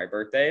presents for my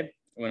birthday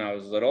when I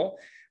was little.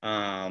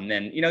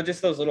 And, you know,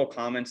 just those little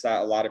comments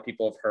that a lot of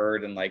people have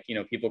heard, and like, you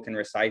know, people can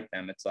recite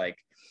them. It's like,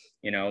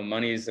 you know,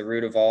 money is the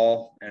root of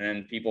all, and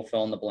then people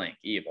fill in the blank,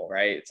 evil,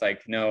 right? It's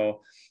like,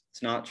 no,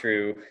 it's not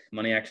true.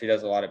 Money actually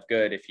does a lot of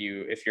good. If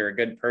you're a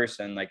good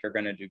person, like you're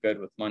going to do good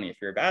with money. If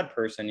you're a bad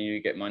person and you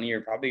get money,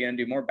 you're probably going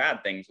to do more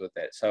bad things with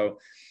it. So,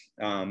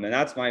 and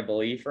that's my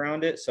belief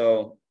around it.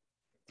 So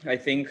I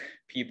think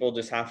people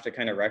just have to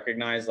kind of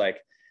recognize like,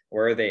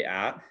 where are they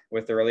at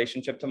with the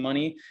relationship to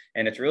money?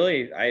 And it's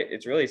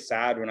really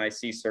sad when I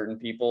see certain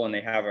people and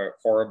they have a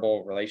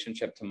horrible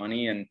relationship to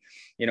money. And,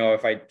 you know,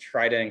 if I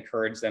try to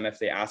encourage them, if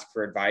they ask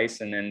for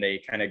advice and then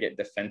they kind of get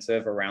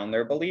defensive around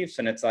their beliefs,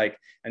 and it's like,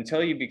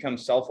 until you become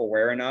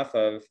self-aware enough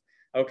of,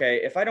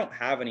 okay, if I don't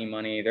have any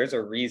money, there's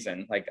a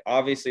reason. Like,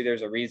 obviously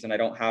there's a reason I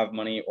don't have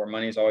money, or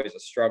money's always a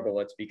struggle.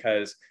 It's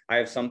because I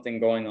have something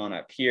going on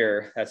up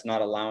here that's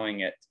not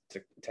allowing it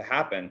to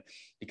happen.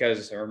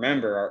 Because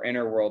remember, our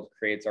inner world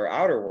creates our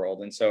outer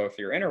world. And so if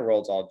your inner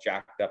world's all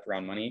jacked up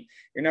around money,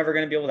 you're never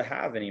going to be able to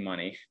have any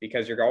money,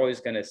 because you're always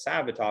going to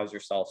sabotage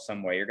yourself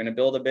some way. You're going to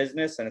build a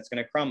business and it's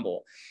going to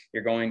crumble.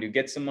 You're going to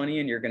get some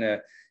money and you're going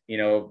to, you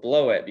know,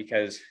 blow it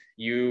because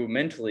you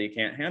mentally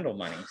can't handle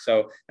money.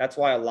 So that's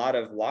why a lot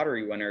of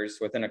lottery winners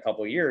within a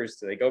couple of years,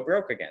 they go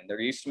broke again. They're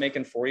used to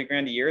making 40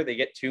 grand a year. They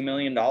get $2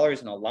 million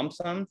in a lump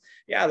sum.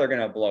 Yeah, they're going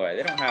to blow it.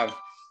 They don't have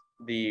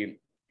the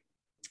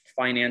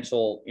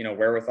financial, you know,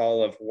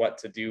 wherewithal of what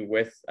to do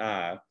with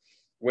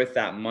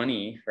that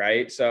money.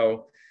 Right.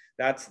 So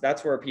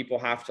that's where people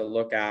have to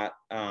look at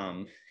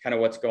kind of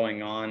what's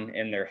going on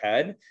in their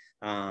head,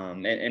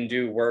 and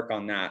do work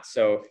on that.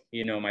 So,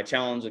 you know, my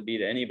challenge would be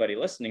to anybody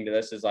listening to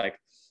this is like,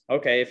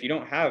 okay, if you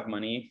don't have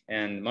money,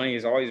 and money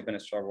has always been a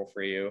struggle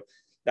for you,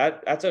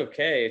 that's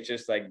okay. It's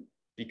just like,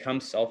 become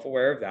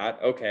self-aware of that.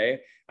 Okay,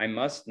 I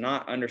must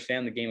not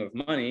understand the game of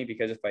money,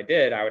 because if I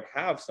did, I would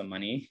have some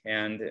money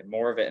and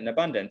more of it in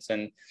abundance.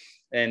 And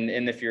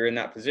if you're in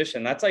that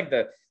position, that's like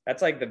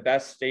the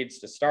best stage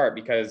to start,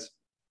 because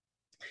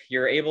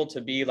you're able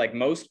to be like,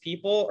 most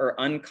people are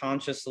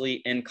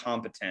unconsciously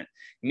incompetent,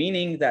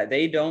 meaning that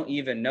they don't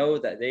even know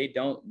that they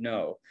don't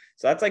know.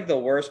 So that's like the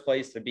worst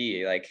place to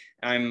be. Like,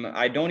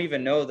 I don't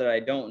even know that I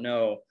don't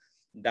know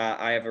that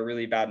I have a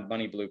really bad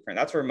money blueprint.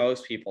 That's where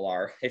most people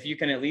are. If you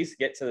can at least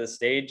get to the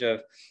stage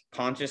of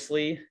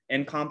consciously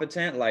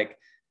incompetent, like,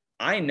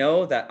 I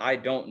know that I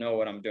don't know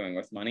what I'm doing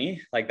with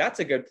money, like, that's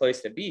a good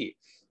place to be,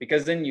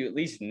 because then you at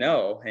least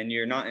know and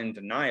you're not in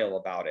denial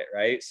about it,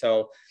 right?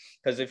 So,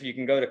 because if you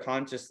can go to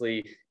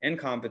consciously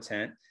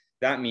incompetent,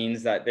 that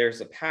means that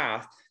there's a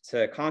path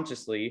to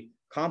consciously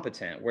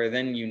competent, where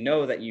then you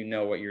know that you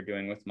know what you're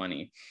doing with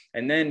money.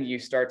 And then you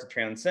start to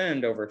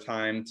transcend over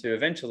time to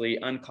eventually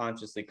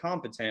unconsciously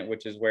competent,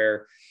 which is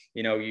where,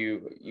 you know,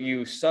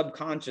 you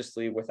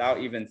subconsciously, without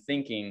even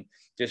thinking,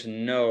 just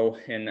know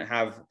and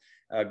have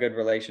a good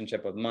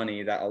relationship with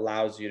money that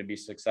allows you to be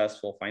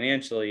successful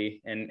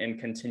financially, and in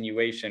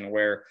continuation,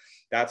 where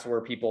that's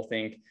where people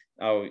think,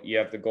 oh, you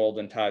have the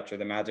golden touch or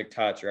the magic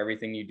touch, or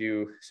everything you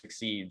do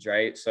succeeds,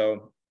 right?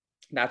 So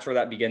that's where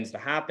that begins to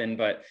happen.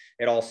 But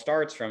it all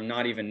starts from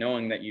not even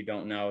knowing that you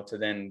don't know, to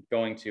then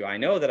going to, I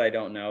know that I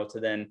don't know, to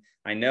then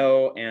I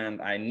know,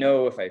 and I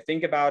know if I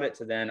think about it,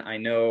 to then I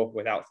know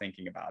without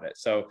thinking about it.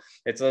 So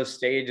it's those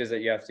stages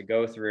that you have to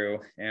go through.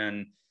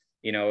 And,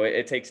 you know,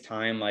 it takes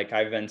time. Like,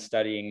 I've been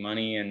studying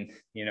money and,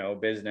 you know,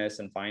 business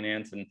and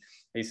finance and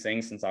these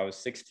things since I was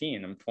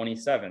 16. I'm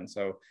 27.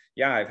 So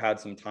yeah, I've had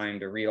some time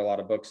to read a lot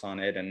of books on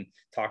it and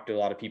talk to a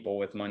lot of people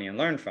with money and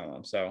learn from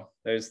them. So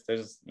there's,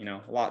 you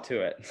know, a lot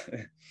to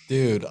it.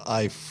 Dude,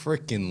 I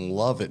freaking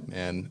love it,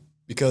 man.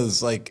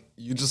 Because like,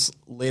 you just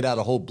laid out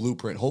a whole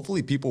blueprint.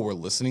 Hopefully people were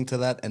listening to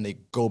that and they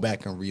go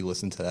back and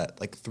re-listen to that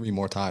like 3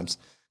 more times,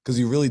 because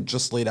you really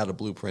just laid out a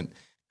blueprint.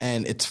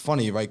 And it's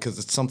funny, right? Because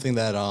it's something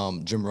that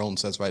Jim Rohn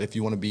says, right? If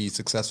you want to be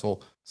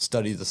successful,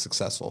 study the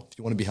successful. If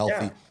you want to be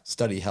healthy,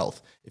 study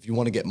health. If you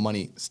want to get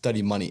money,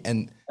 study money.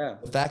 And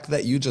the fact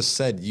that you just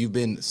said you've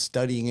been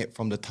studying it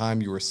from the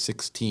time you were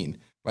 16,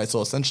 right?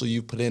 So essentially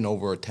you put in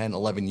over 10,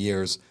 11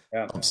 years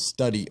of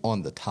study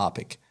on the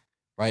topic,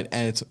 right?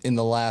 And it's in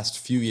the last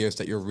few years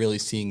that you're really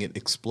seeing it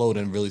explode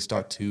and really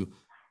start to,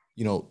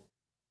 you know,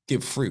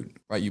 give fruit,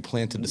 right? You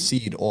planted the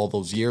seed all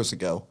those years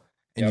ago.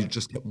 And you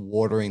just kept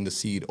watering the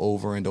seed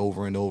over and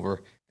over and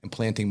over and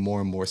planting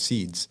more and more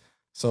seeds.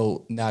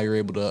 So now you're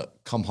able to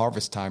come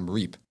harvest time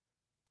reap,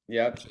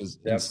 Yep. which is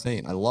Yep.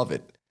 insane. I love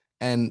it.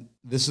 And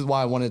this is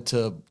why I wanted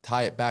to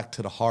tie it back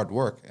to the hard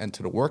work and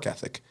to the work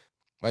ethic,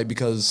 right?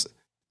 Because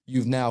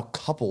you've now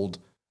coupled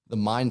the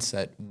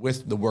mindset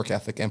with the work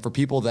ethic. And for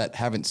people that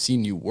haven't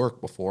seen you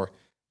work before,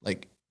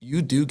 like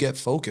you do get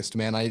focused,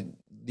 man.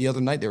 The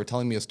other night they were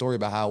telling me a story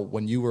about how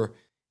when you were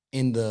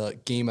in the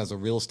game as a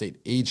real estate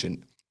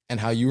agent and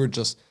how you were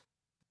just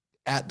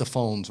at the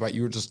phones, right?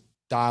 You were just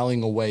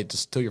dialing away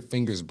just till your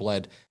fingers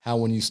bled. How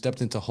when you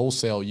stepped into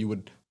wholesale, you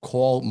would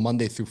call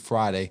Monday through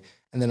Friday.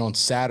 And then on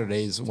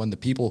Saturdays, when the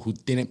people who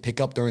didn't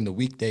pick up during the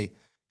weekday,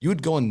 you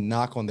would go and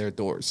knock on their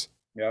doors,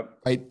 Yep.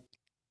 right?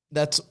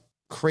 That's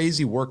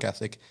crazy work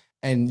ethic.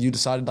 And you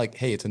decided like,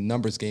 hey, it's a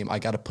numbers game. I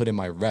got to put in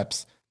my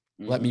reps.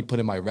 Let me put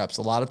in my reps.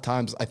 A lot of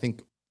times I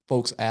think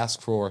folks ask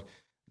for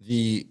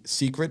the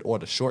secret or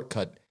the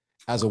shortcut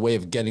as a way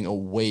of getting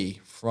away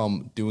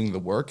from doing the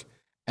work.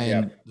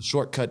 And Yep. the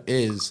shortcut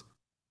is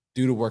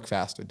do the work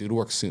faster, do the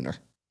work sooner,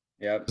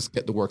 Yep. just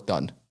get the work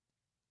done.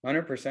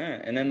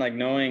 100%. And then like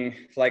knowing,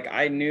 like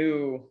I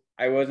knew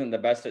I wasn't the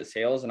best at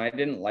sales and I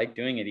didn't like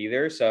doing it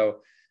either.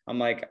 So I'm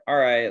like, all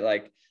right,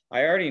 like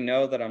I already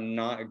know that I'm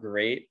not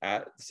great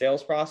at the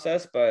sales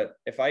process, but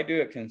if I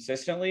do it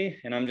consistently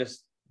and I'm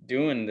just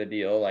doing the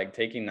deal, like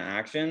taking the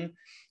action,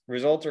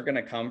 results are going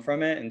to come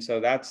from it. And so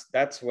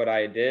that's what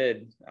I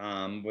did,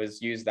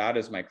 was use that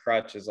as my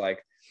crutch, is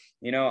like,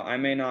 I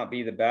may not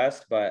be the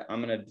best, but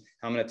I'm going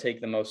to take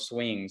the most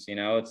swings.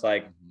 It's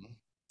like,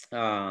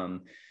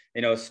 um,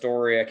 a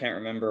story. I can't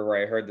remember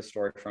where I heard the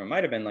story from. It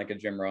might have been like a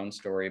Jim Rohn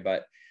story,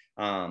 but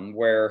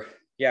where,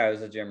 yeah, it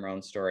was a Jim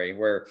Rohn story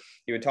where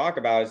he would talk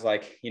about is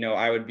like,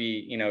 I would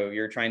be,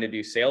 you're trying to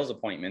do sales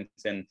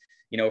appointments, and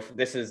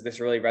this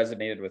really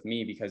resonated with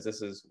me because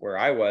this is where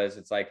I was.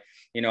 It's like,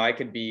 I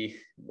could be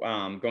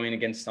going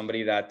against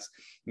somebody that's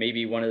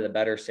maybe one of the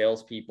better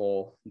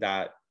salespeople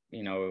that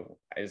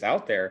is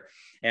out there,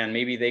 and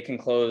maybe they can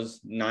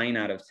close 9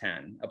 out of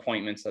 10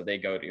 appointments that they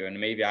go to, and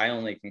maybe I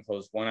only can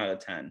close 1 out of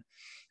 10.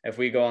 If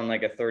we go on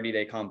like a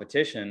 30-day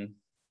competition,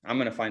 I'm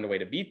going to find a way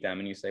to beat them.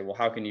 And you say, well,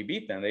 how can you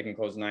beat them? They can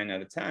close 9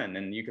 out of 10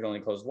 and you could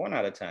only close 1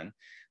 out of 10.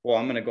 Well,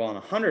 I'm going to go on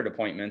 100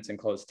 appointments and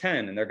close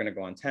 10, and they're going to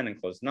go on 10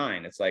 and close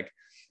 9. It's like,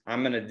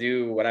 I'm going to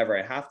do whatever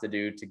I have to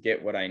do to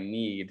get what I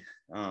need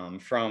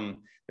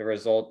from the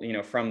result,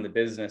 from the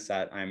business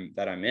that I'm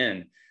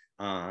in.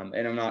 And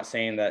I'm not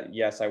saying that,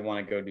 yes, I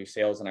want to go do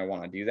sales and I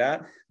want to do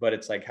that, but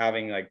it's like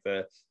having like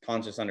the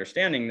conscious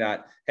understanding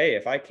that, hey,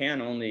 if I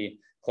can only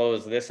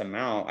close this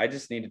amount, I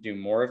just need to do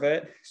more of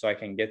it so I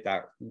can get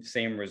that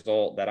same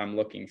result that I'm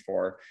looking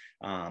for,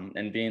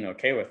 and being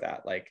okay with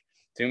that. Like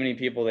too many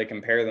people, they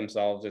compare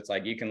themselves. It's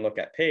like, you can look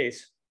at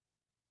Pace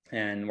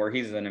and where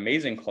he's an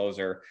amazing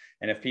closer.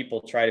 And if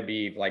people try to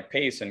be like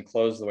Pace and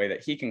close the way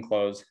that he can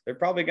close, they're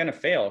probably going to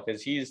fail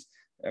because he's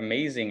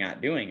amazing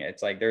at doing it.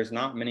 It's like, there's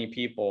not many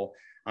people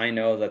I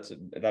know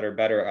that are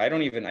better.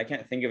 I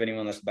can't think of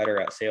anyone that's better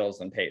at sales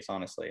than Pace,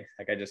 honestly.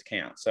 Like I just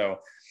can't. So,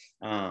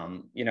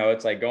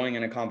 it's like going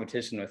in a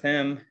competition with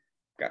him,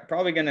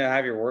 probably going to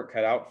have your work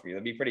cut out for you.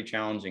 It'd be pretty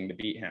challenging to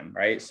beat him.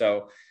 Right.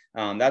 So,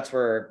 that's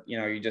where,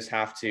 you just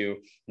have to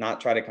not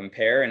try to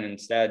compare and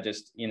instead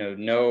just,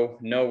 know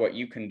what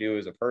you can do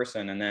as a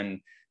person, and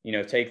then,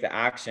 take the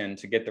action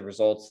to get the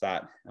results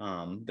that,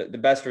 the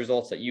best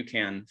results that you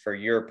can for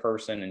your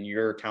person and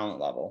your talent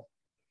level.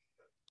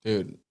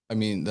 Dude, I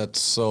mean, that's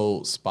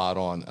so spot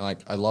on.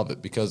 And I love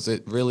it because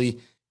it really,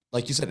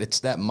 like you said,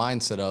 it's that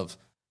mindset of,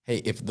 hey,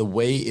 if the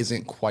way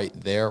isn't quite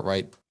there,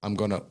 right, I'm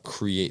going to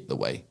create the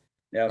way.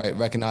 Yep. Right?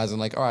 Recognizing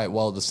like, all right,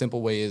 well, the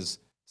simple way is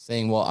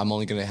saying, well, I'm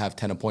only going to have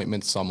 10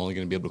 appointments, so I'm only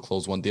going to be able to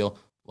close one deal.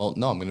 Well,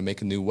 no, I'm going to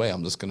make a new way.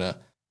 I'm just going to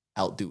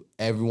outdo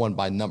everyone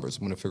by numbers.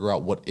 I'm going to figure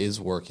out what is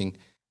working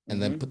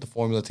and then put the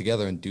formula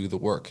together and do the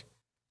work.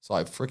 So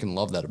I freaking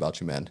love that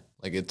about you, man.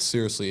 Like it's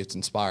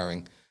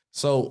inspiring.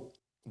 So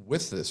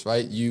with this,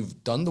 right,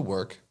 you've done the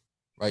work,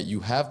 right? You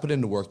have put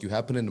into work, you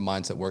have put into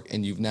mindset work,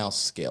 and you've now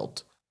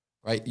scaled,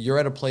 right? You're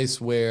at a place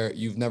where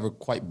you've never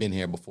quite been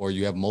here before.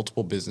 You have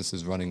multiple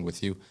businesses running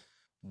with you.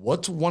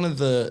 What's one of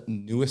the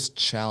newest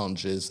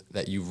challenges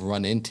that you've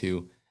run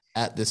into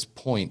at this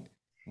point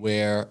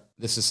where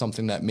this is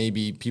something that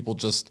maybe people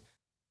just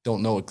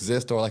don't know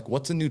exist, or like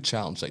what's a new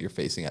challenge that you're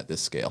facing at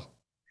this scale?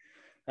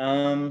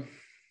 I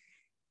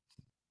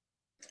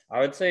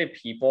would say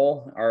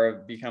people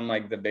are become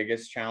like the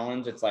biggest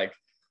challenge. It's like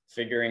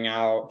figuring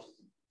out,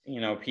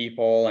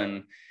 people,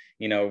 and,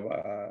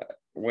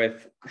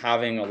 with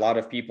having a lot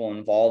of people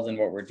involved in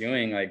what we're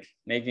doing, like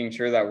making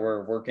sure that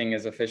we're working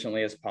as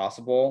efficiently as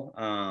possible.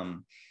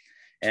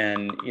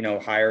 And,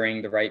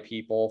 hiring the right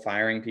people,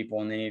 firing people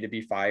when they need to be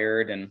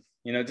fired. And,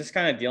 just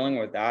kind of dealing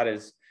with that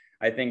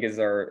I think is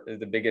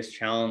the biggest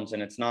challenge.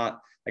 And it's not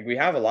like we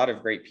have a lot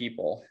of great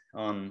people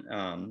on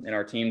in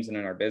our teams and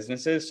in our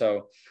businesses.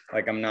 So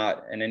like, I'm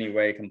not in any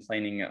way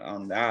complaining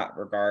on that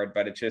regard,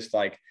 but it's just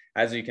like,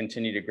 as you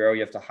continue to grow, you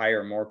have to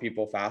hire more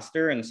people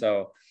faster. And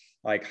so,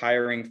 like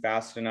hiring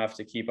fast enough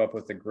to keep up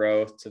with the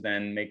growth, to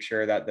then make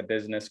sure that the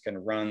business can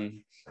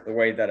run the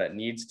way that it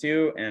needs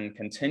to and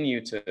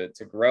continue to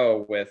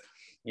grow with,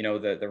 you know,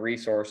 the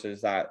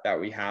resources that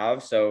we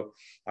have. So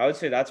I would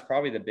say that's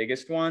probably the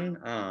biggest one.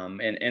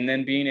 And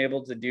then being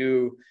able to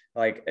do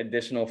like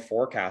additional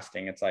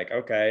forecasting. It's like,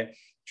 okay,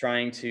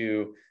 trying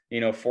to, you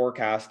know,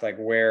 forecast like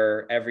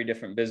where every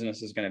different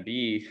business is going to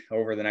be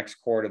over the next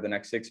quarter, the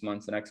next 6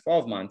 months, the next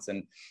 12 months,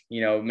 and, you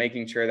know,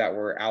 making sure that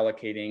we're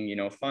allocating, you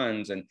know,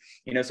 funds. And,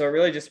 you know, so it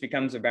really just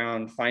becomes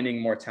about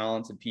finding more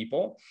talented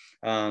people.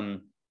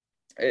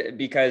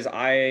 Because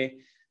I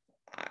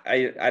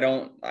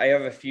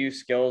have a few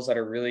skills that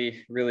are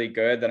really, really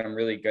good that I'm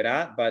really good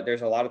at, but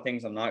there's a lot of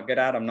things I'm not good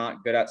at. I'm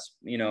not good at,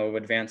 you know,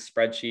 advanced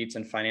spreadsheets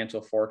and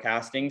financial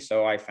forecasting.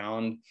 So I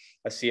found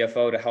a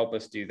CFO to help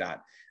us do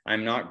that.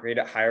 I'm not great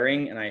at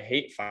hiring, and I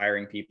hate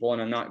firing people,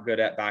 and I'm not good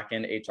at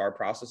back-end HR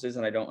processes,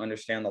 and I don't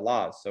understand the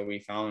laws. So we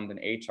found an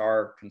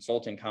HR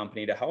consulting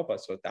company to help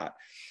us with that.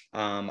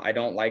 I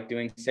don't like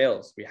doing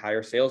sales. We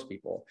hire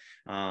salespeople.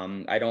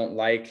 I don't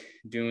like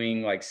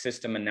doing like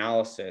system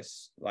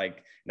analysis.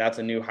 Like that's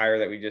a new hire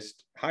that we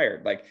just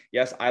hired. Like,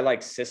 yes, I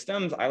like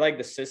systems. I like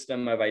the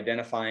system of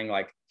identifying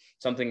like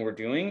something we're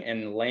doing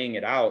and laying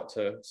it out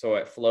so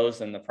it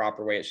flows in the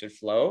proper way it should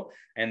flow.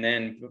 And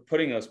then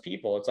putting those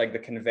people, it's like the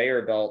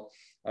conveyor belt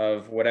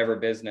of whatever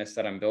business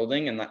that I'm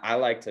building. And I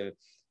like to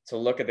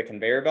look at the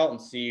conveyor belt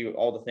and see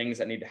all the things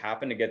that need to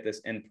happen to get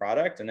this end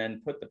product, and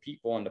then put the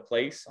people into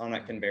place on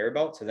that conveyor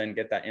belt to then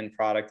get that end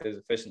product as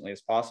efficiently as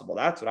possible.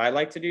 That's what I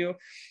like to do.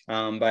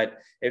 But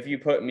if you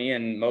put me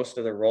in most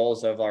of the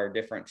roles of our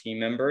different team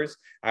members,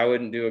 I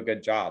wouldn't do a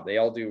good job. They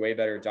all do way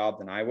better job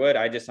than I would.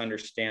 I just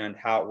understand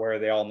where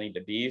they all need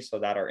to be so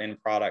that our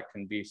end product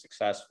can be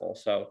successful.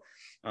 So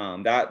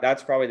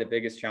that's probably the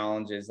biggest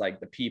challenge, is like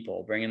the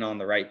people, bringing on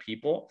the right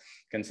people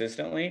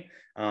consistently.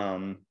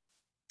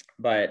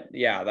 But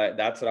yeah,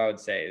 that's what I would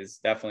say is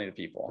definitely the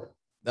people.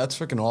 That's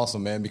freaking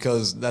awesome, man,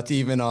 because that's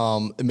even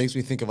it makes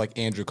me think of like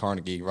Andrew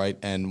Carnegie, right?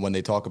 And when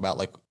they talk about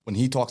like when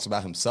he talks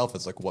about himself,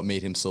 it's like what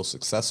made him so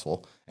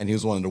successful. And he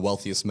was one of the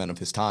wealthiest men of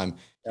his time.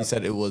 He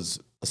said it was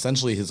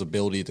essentially his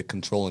ability to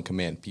control and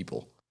command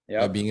people.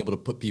 By being able to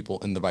put people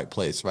in the right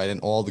place, right?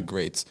 And all the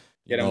greats,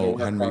 get them to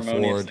work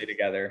harmoniously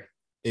together.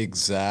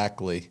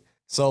 Exactly.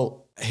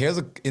 So here's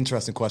an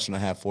interesting question I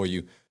have for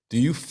you. Do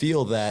you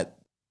feel that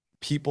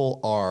people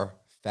are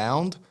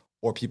found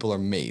or people are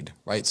made,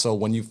 right? So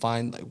when you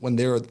find, when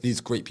there are these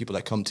great people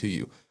that come to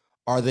you,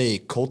 are they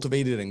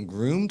cultivated and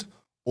groomed,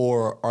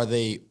 or are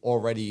they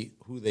already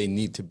who they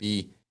need to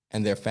be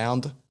and they're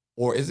found?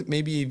 Or is it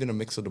maybe even a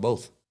mix of the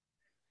both?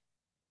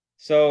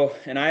 So,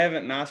 and I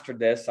haven't mastered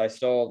this.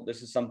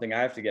 This is something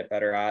I have to get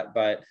better at,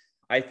 but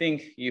I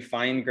think you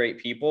find great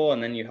people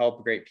and then you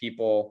help great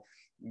people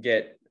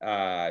get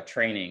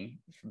training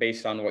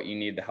based on what you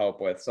need the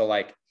help with. So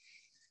like,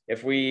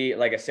 if we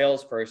like a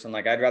salesperson,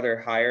 like I'd rather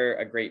hire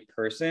a great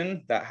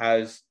person that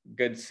has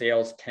good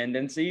sales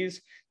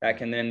tendencies that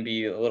can then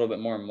be a little bit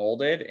more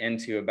molded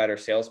into a better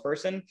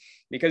salesperson,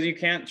 because you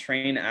can't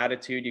train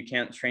attitude. You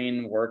can't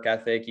train work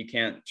ethic. You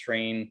can't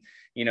train,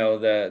 you know,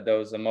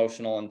 those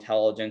emotional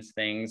intelligence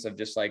things of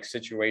just like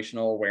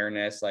situational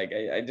awareness. Like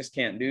I just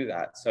can't do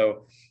that.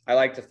 So I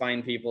like to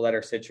find people that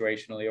are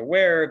situationally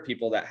aware,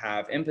 people that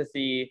have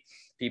empathy,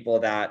 people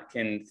that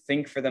can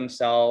think for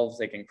themselves.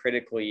 They can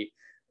critically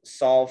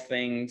solve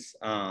things.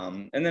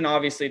 And then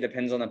obviously it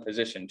depends on the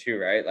position too,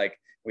 right? Like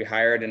we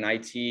hired an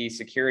IT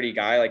security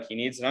guy, like he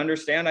needs to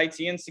understand IT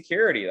and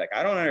security. Like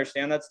I don't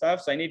understand that stuff,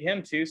 so I need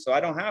him to, so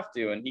I don't have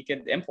to, and he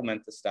can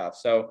implement the stuff.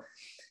 So,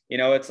 you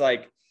know, it's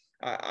like,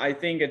 I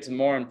think it's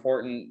more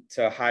important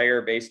to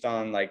hire based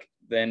on like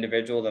the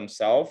individual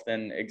themselves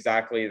than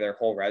exactly their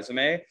whole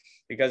resume.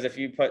 Because if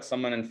you put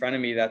someone in front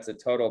of me that's a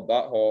total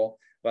butthole,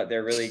 but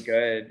they're really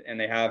good and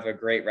they have a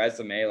great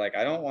resume, like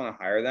I don't want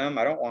to hire them.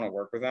 I don't want to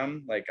work with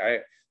them. Like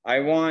I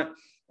want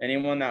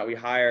anyone that we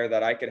hire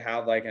that I could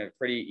have like a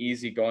pretty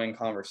easygoing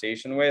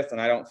conversation with,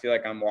 and I don't feel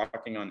like I'm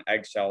walking on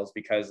eggshells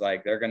because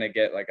like they're going to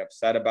get like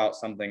upset about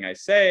something I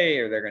say,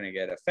 or they're going to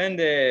get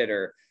offended,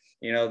 or,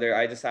 you know,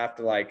 I just have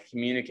to like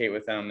communicate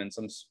with them in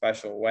some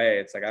special way.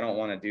 It's like, I don't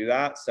want to do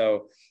that.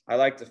 So I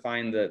like to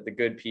find the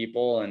good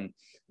people and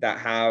that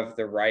have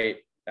the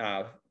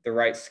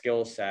right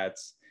skill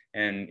sets,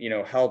 and, you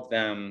know, help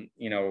them,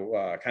 you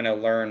know, kind of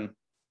learn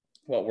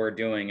what we're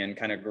doing and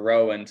kind of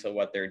grow into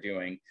what they're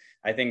doing.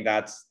 I think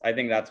that's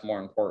more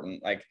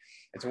important. Like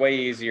it's way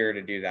easier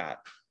to do that.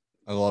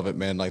 I love it,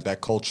 man. Like that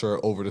culture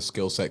over the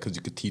skill set, because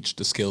you could teach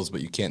the skills,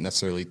 but you can't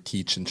necessarily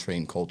teach and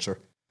train culture.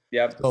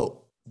 Yep.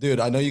 So, dude,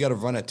 I know you got to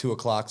run at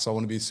 2:00, so I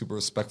want to be super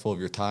respectful of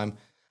your time.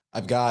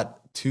 I've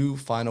got two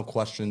final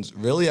questions,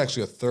 really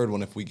actually a third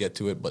one if we get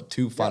to it, but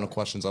two final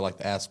questions I like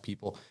to ask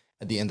people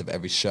at the end of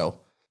every show.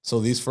 So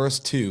these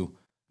first two,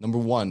 number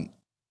one,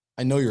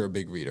 I know you're a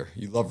big reader.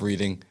 You love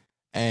reading.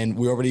 And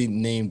we already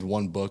named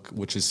one book,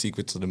 which is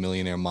Secrets of the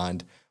Millionaire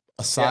Mind.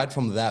 Aside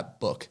from that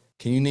book,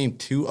 can you name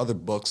two other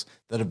books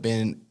that have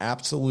been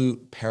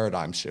absolute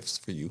paradigm shifts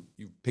for you?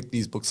 You picked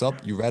these books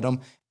up, you read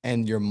them,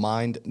 and your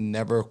mind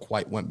never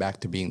quite went back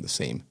to being the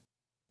same?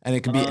 And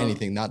it could be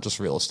anything, not just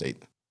real estate.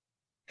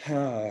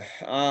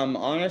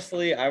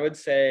 Honestly, I would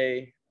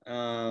say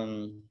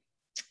it's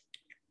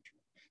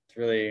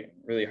really,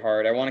 really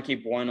hard. I want to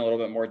keep one a little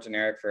bit more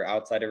generic for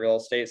outside of real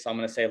estate. So I'm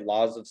going to say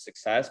Laws of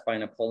Success by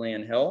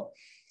Napoleon Hill.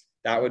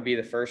 That would be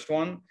the first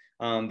one.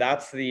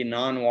 That's the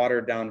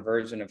non-watered down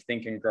version of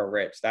Think and Grow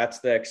Rich. That's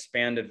the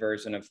expanded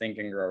version of Think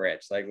and Grow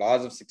Rich. Like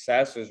Laws of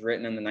Success was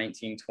written in the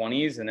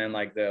 1920s, and then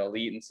like the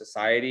elite in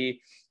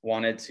society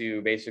wanted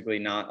to basically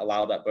not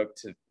allow that book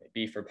to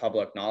be for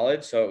public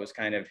knowledge. So it was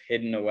kind of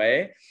hidden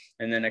away.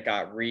 And then it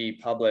got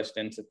republished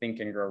into Think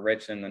and Grow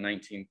Rich in the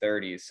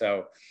 1930s.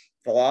 So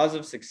the Laws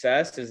of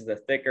Success is the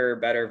thicker,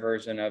 better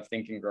version of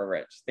Think and Grow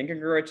Rich. Think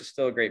and Grow Rich is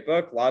still a great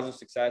book. Laws of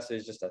Success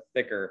is just a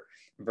thicker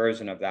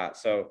version of that.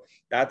 So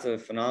that's a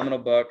phenomenal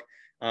book.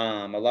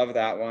 I love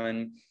that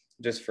one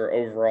just for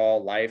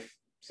overall life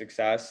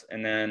success.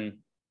 And then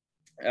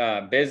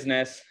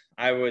business,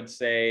 I would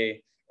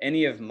say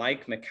any of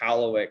Mike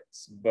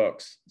Michalowicz's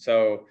books.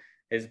 So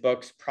his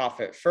books,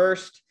 Profit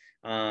First,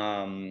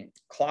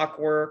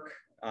 Clockwork,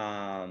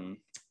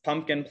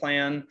 Pumpkin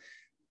Plan,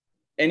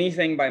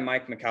 anything by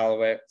Mike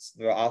Michalowicz,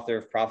 the author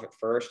of Profit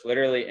First,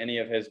 literally any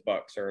of his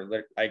books,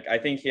 or I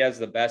think he has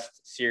the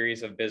best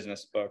series of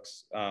business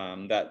books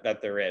that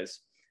there is.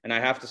 And I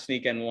have to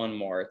sneak in one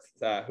more. It's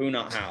Who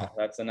Not How.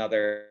 That's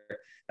another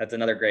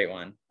great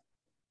one.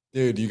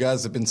 Dude, you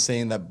guys have been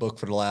saying that book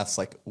for the last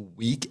like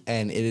week,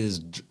 and it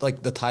is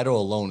like the title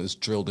alone is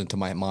drilled into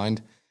my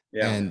mind.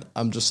 Yeah. And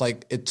I'm just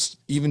like, it's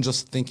even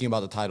just thinking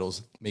about the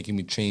titles making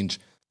me change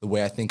the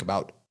way I think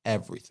about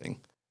everything.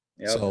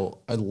 Yep. So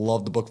I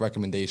love the book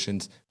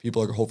recommendations.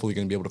 People are hopefully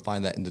going to be able to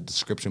find that in the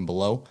description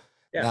below.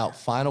 Yeah. Now,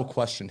 final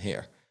question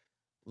here.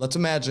 Let's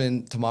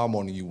imagine tomorrow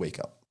morning you wake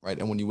up, right?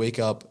 And when you wake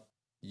up,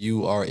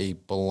 you are a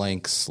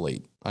blank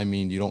slate. I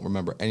mean, you don't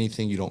remember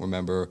anything. You don't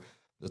remember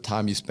the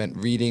time you spent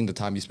reading, the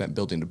time you spent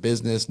building a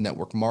business,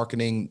 network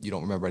marketing. You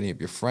don't remember any of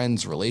your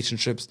friends,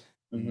 relationships,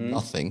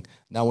 nothing.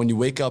 Now, when you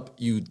wake up,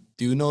 you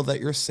do know that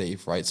you're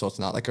safe, right? So it's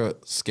not like a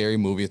scary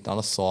movie. It's not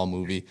a Saw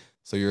movie.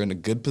 So you're in a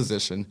good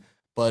position,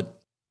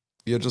 but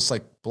you're just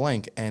like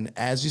blank. And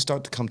as you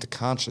start to come to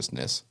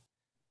consciousness,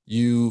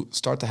 you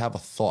start to have a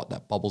thought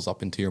that bubbles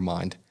up into your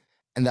mind.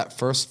 And that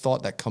first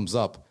thought that comes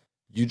up,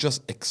 you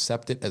just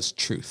accept it as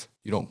truth.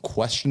 You don't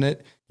question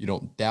it. You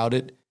don't doubt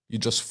it. You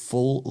just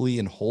fully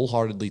and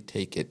wholeheartedly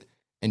take it,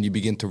 and you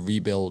begin to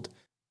rebuild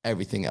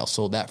everything else.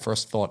 So that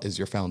first thought is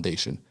your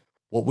foundation.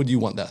 What would you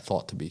want that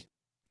thought to be?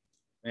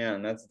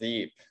 Man, that's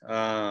deep.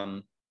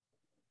 I'm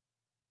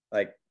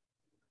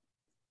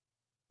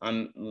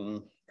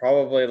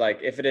probably like,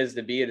 if it is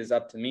to be, it is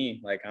up to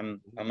me. Like I'm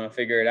gonna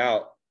figure it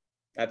out.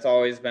 That's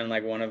always been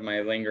like one of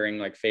my lingering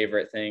like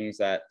favorite things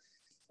that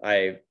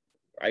I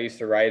used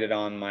to write it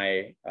on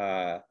my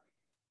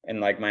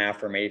in like my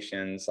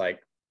affirmations like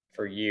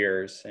for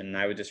years, and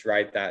I would just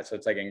write that, so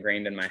it's like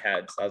ingrained in my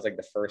head. So that was like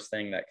the first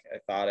thing that I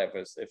thought of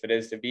was, if it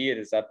is to be, it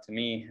is up to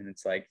me. And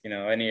it's like, you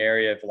know, any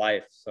area of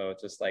life. So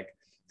it's just like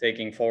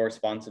taking full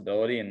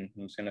responsibility, and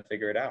I'm just gonna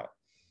figure it out.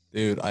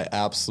 Dude, I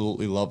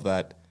absolutely love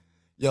that.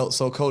 Yo,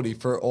 so Cody,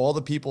 for all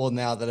the people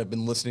now that have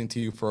been listening to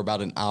you for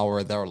about an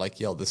hour that are like,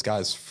 yo, this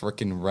guy's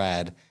freaking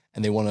rad,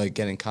 and they want to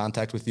get in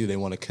contact with you, they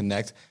want to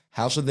connect,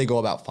 how should they go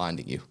about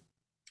finding you?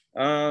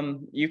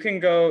 You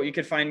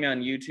could find me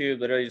on YouTube.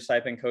 Literally just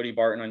type in Cody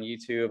Barton on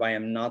YouTube. I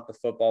am not the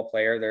football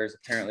player. There's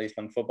apparently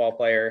some football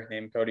player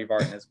named Cody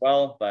Barton as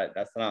well, but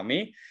that's not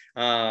me.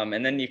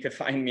 And then you could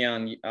find me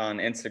on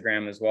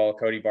Instagram as well,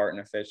 Cody Barton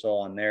Official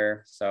on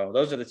there. So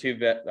those are the two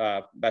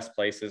best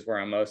places where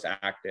I'm most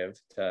active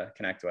to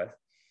connect with.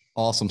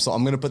 Awesome. So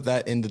I'm going to put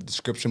that in the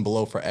description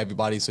below for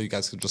everybody, so you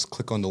guys can just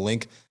click on the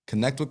link,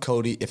 connect with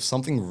Cody. If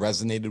something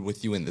resonated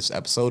with you in this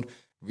episode,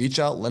 reach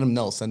out, let him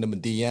know, send him a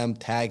DM,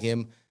 tag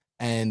him,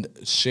 and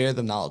share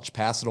the knowledge,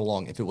 pass it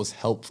along. If it was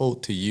helpful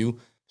to you,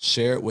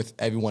 share it with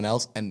everyone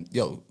else. And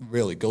yo,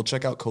 really, go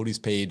check out Cody's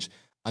page.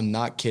 I'm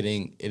not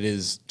kidding. It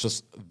is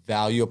just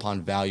value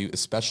upon value.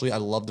 Especially, I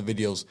love the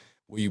videos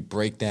where you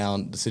break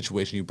down the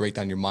situation, you break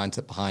down your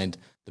mindset behind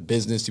the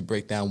business, you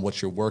break down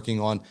what you're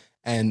working on,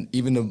 and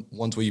even the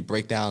ones where you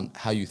break down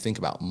how you think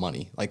about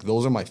money. Like,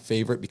 those are my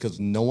favorite, because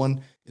no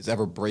one is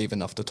ever brave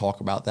enough to talk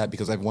about that,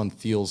 because everyone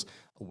feels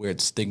a weird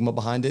stigma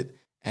behind it.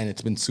 And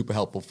it's been super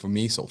helpful for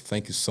me. So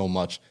thank you so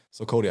much.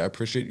 So Cody, I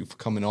appreciate you for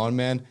coming on,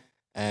 man.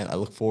 And I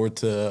look forward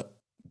to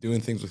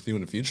doing things with you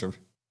in the future.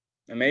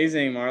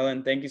 Amazing,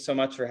 Marlon. Thank you so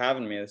much for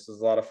having me. This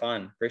was a lot of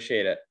fun.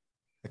 Appreciate it.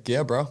 Heck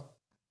yeah, bro.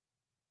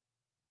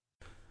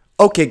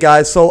 Okay,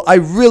 guys. So I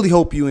really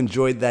hope you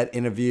enjoyed that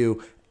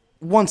interview.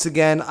 Once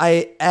again,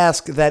 I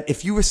ask that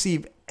if you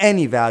receive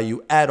any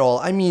value at all,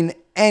 I mean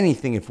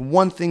anything, if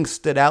one thing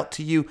stood out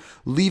to you,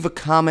 leave a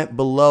comment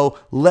below.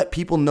 Let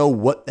people know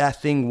what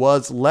that thing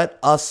was. Let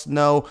us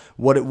know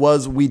what it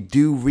was. We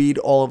do read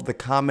all of the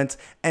comments,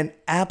 and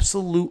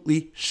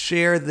absolutely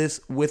share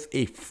this with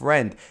a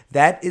friend.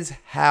 That is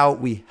how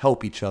we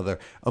help each other,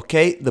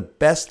 okay? The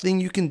best thing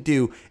you can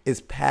do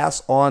is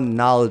pass on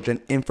knowledge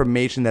and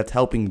information that's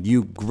helping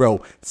you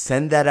grow.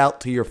 Send that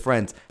out to your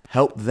friends.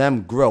 Help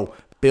them grow.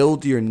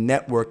 Build your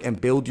network and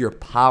build your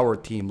power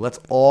team. Let's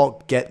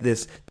all get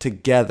this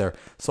together.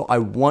 So I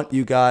want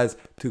you guys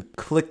to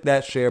click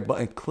that share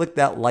button, click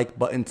that like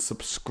button,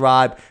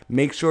 subscribe.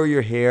 Make sure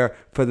you're here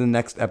for the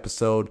next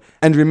episode.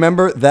 And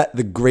remember that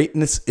the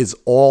greatness is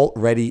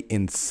already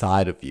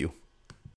inside of you.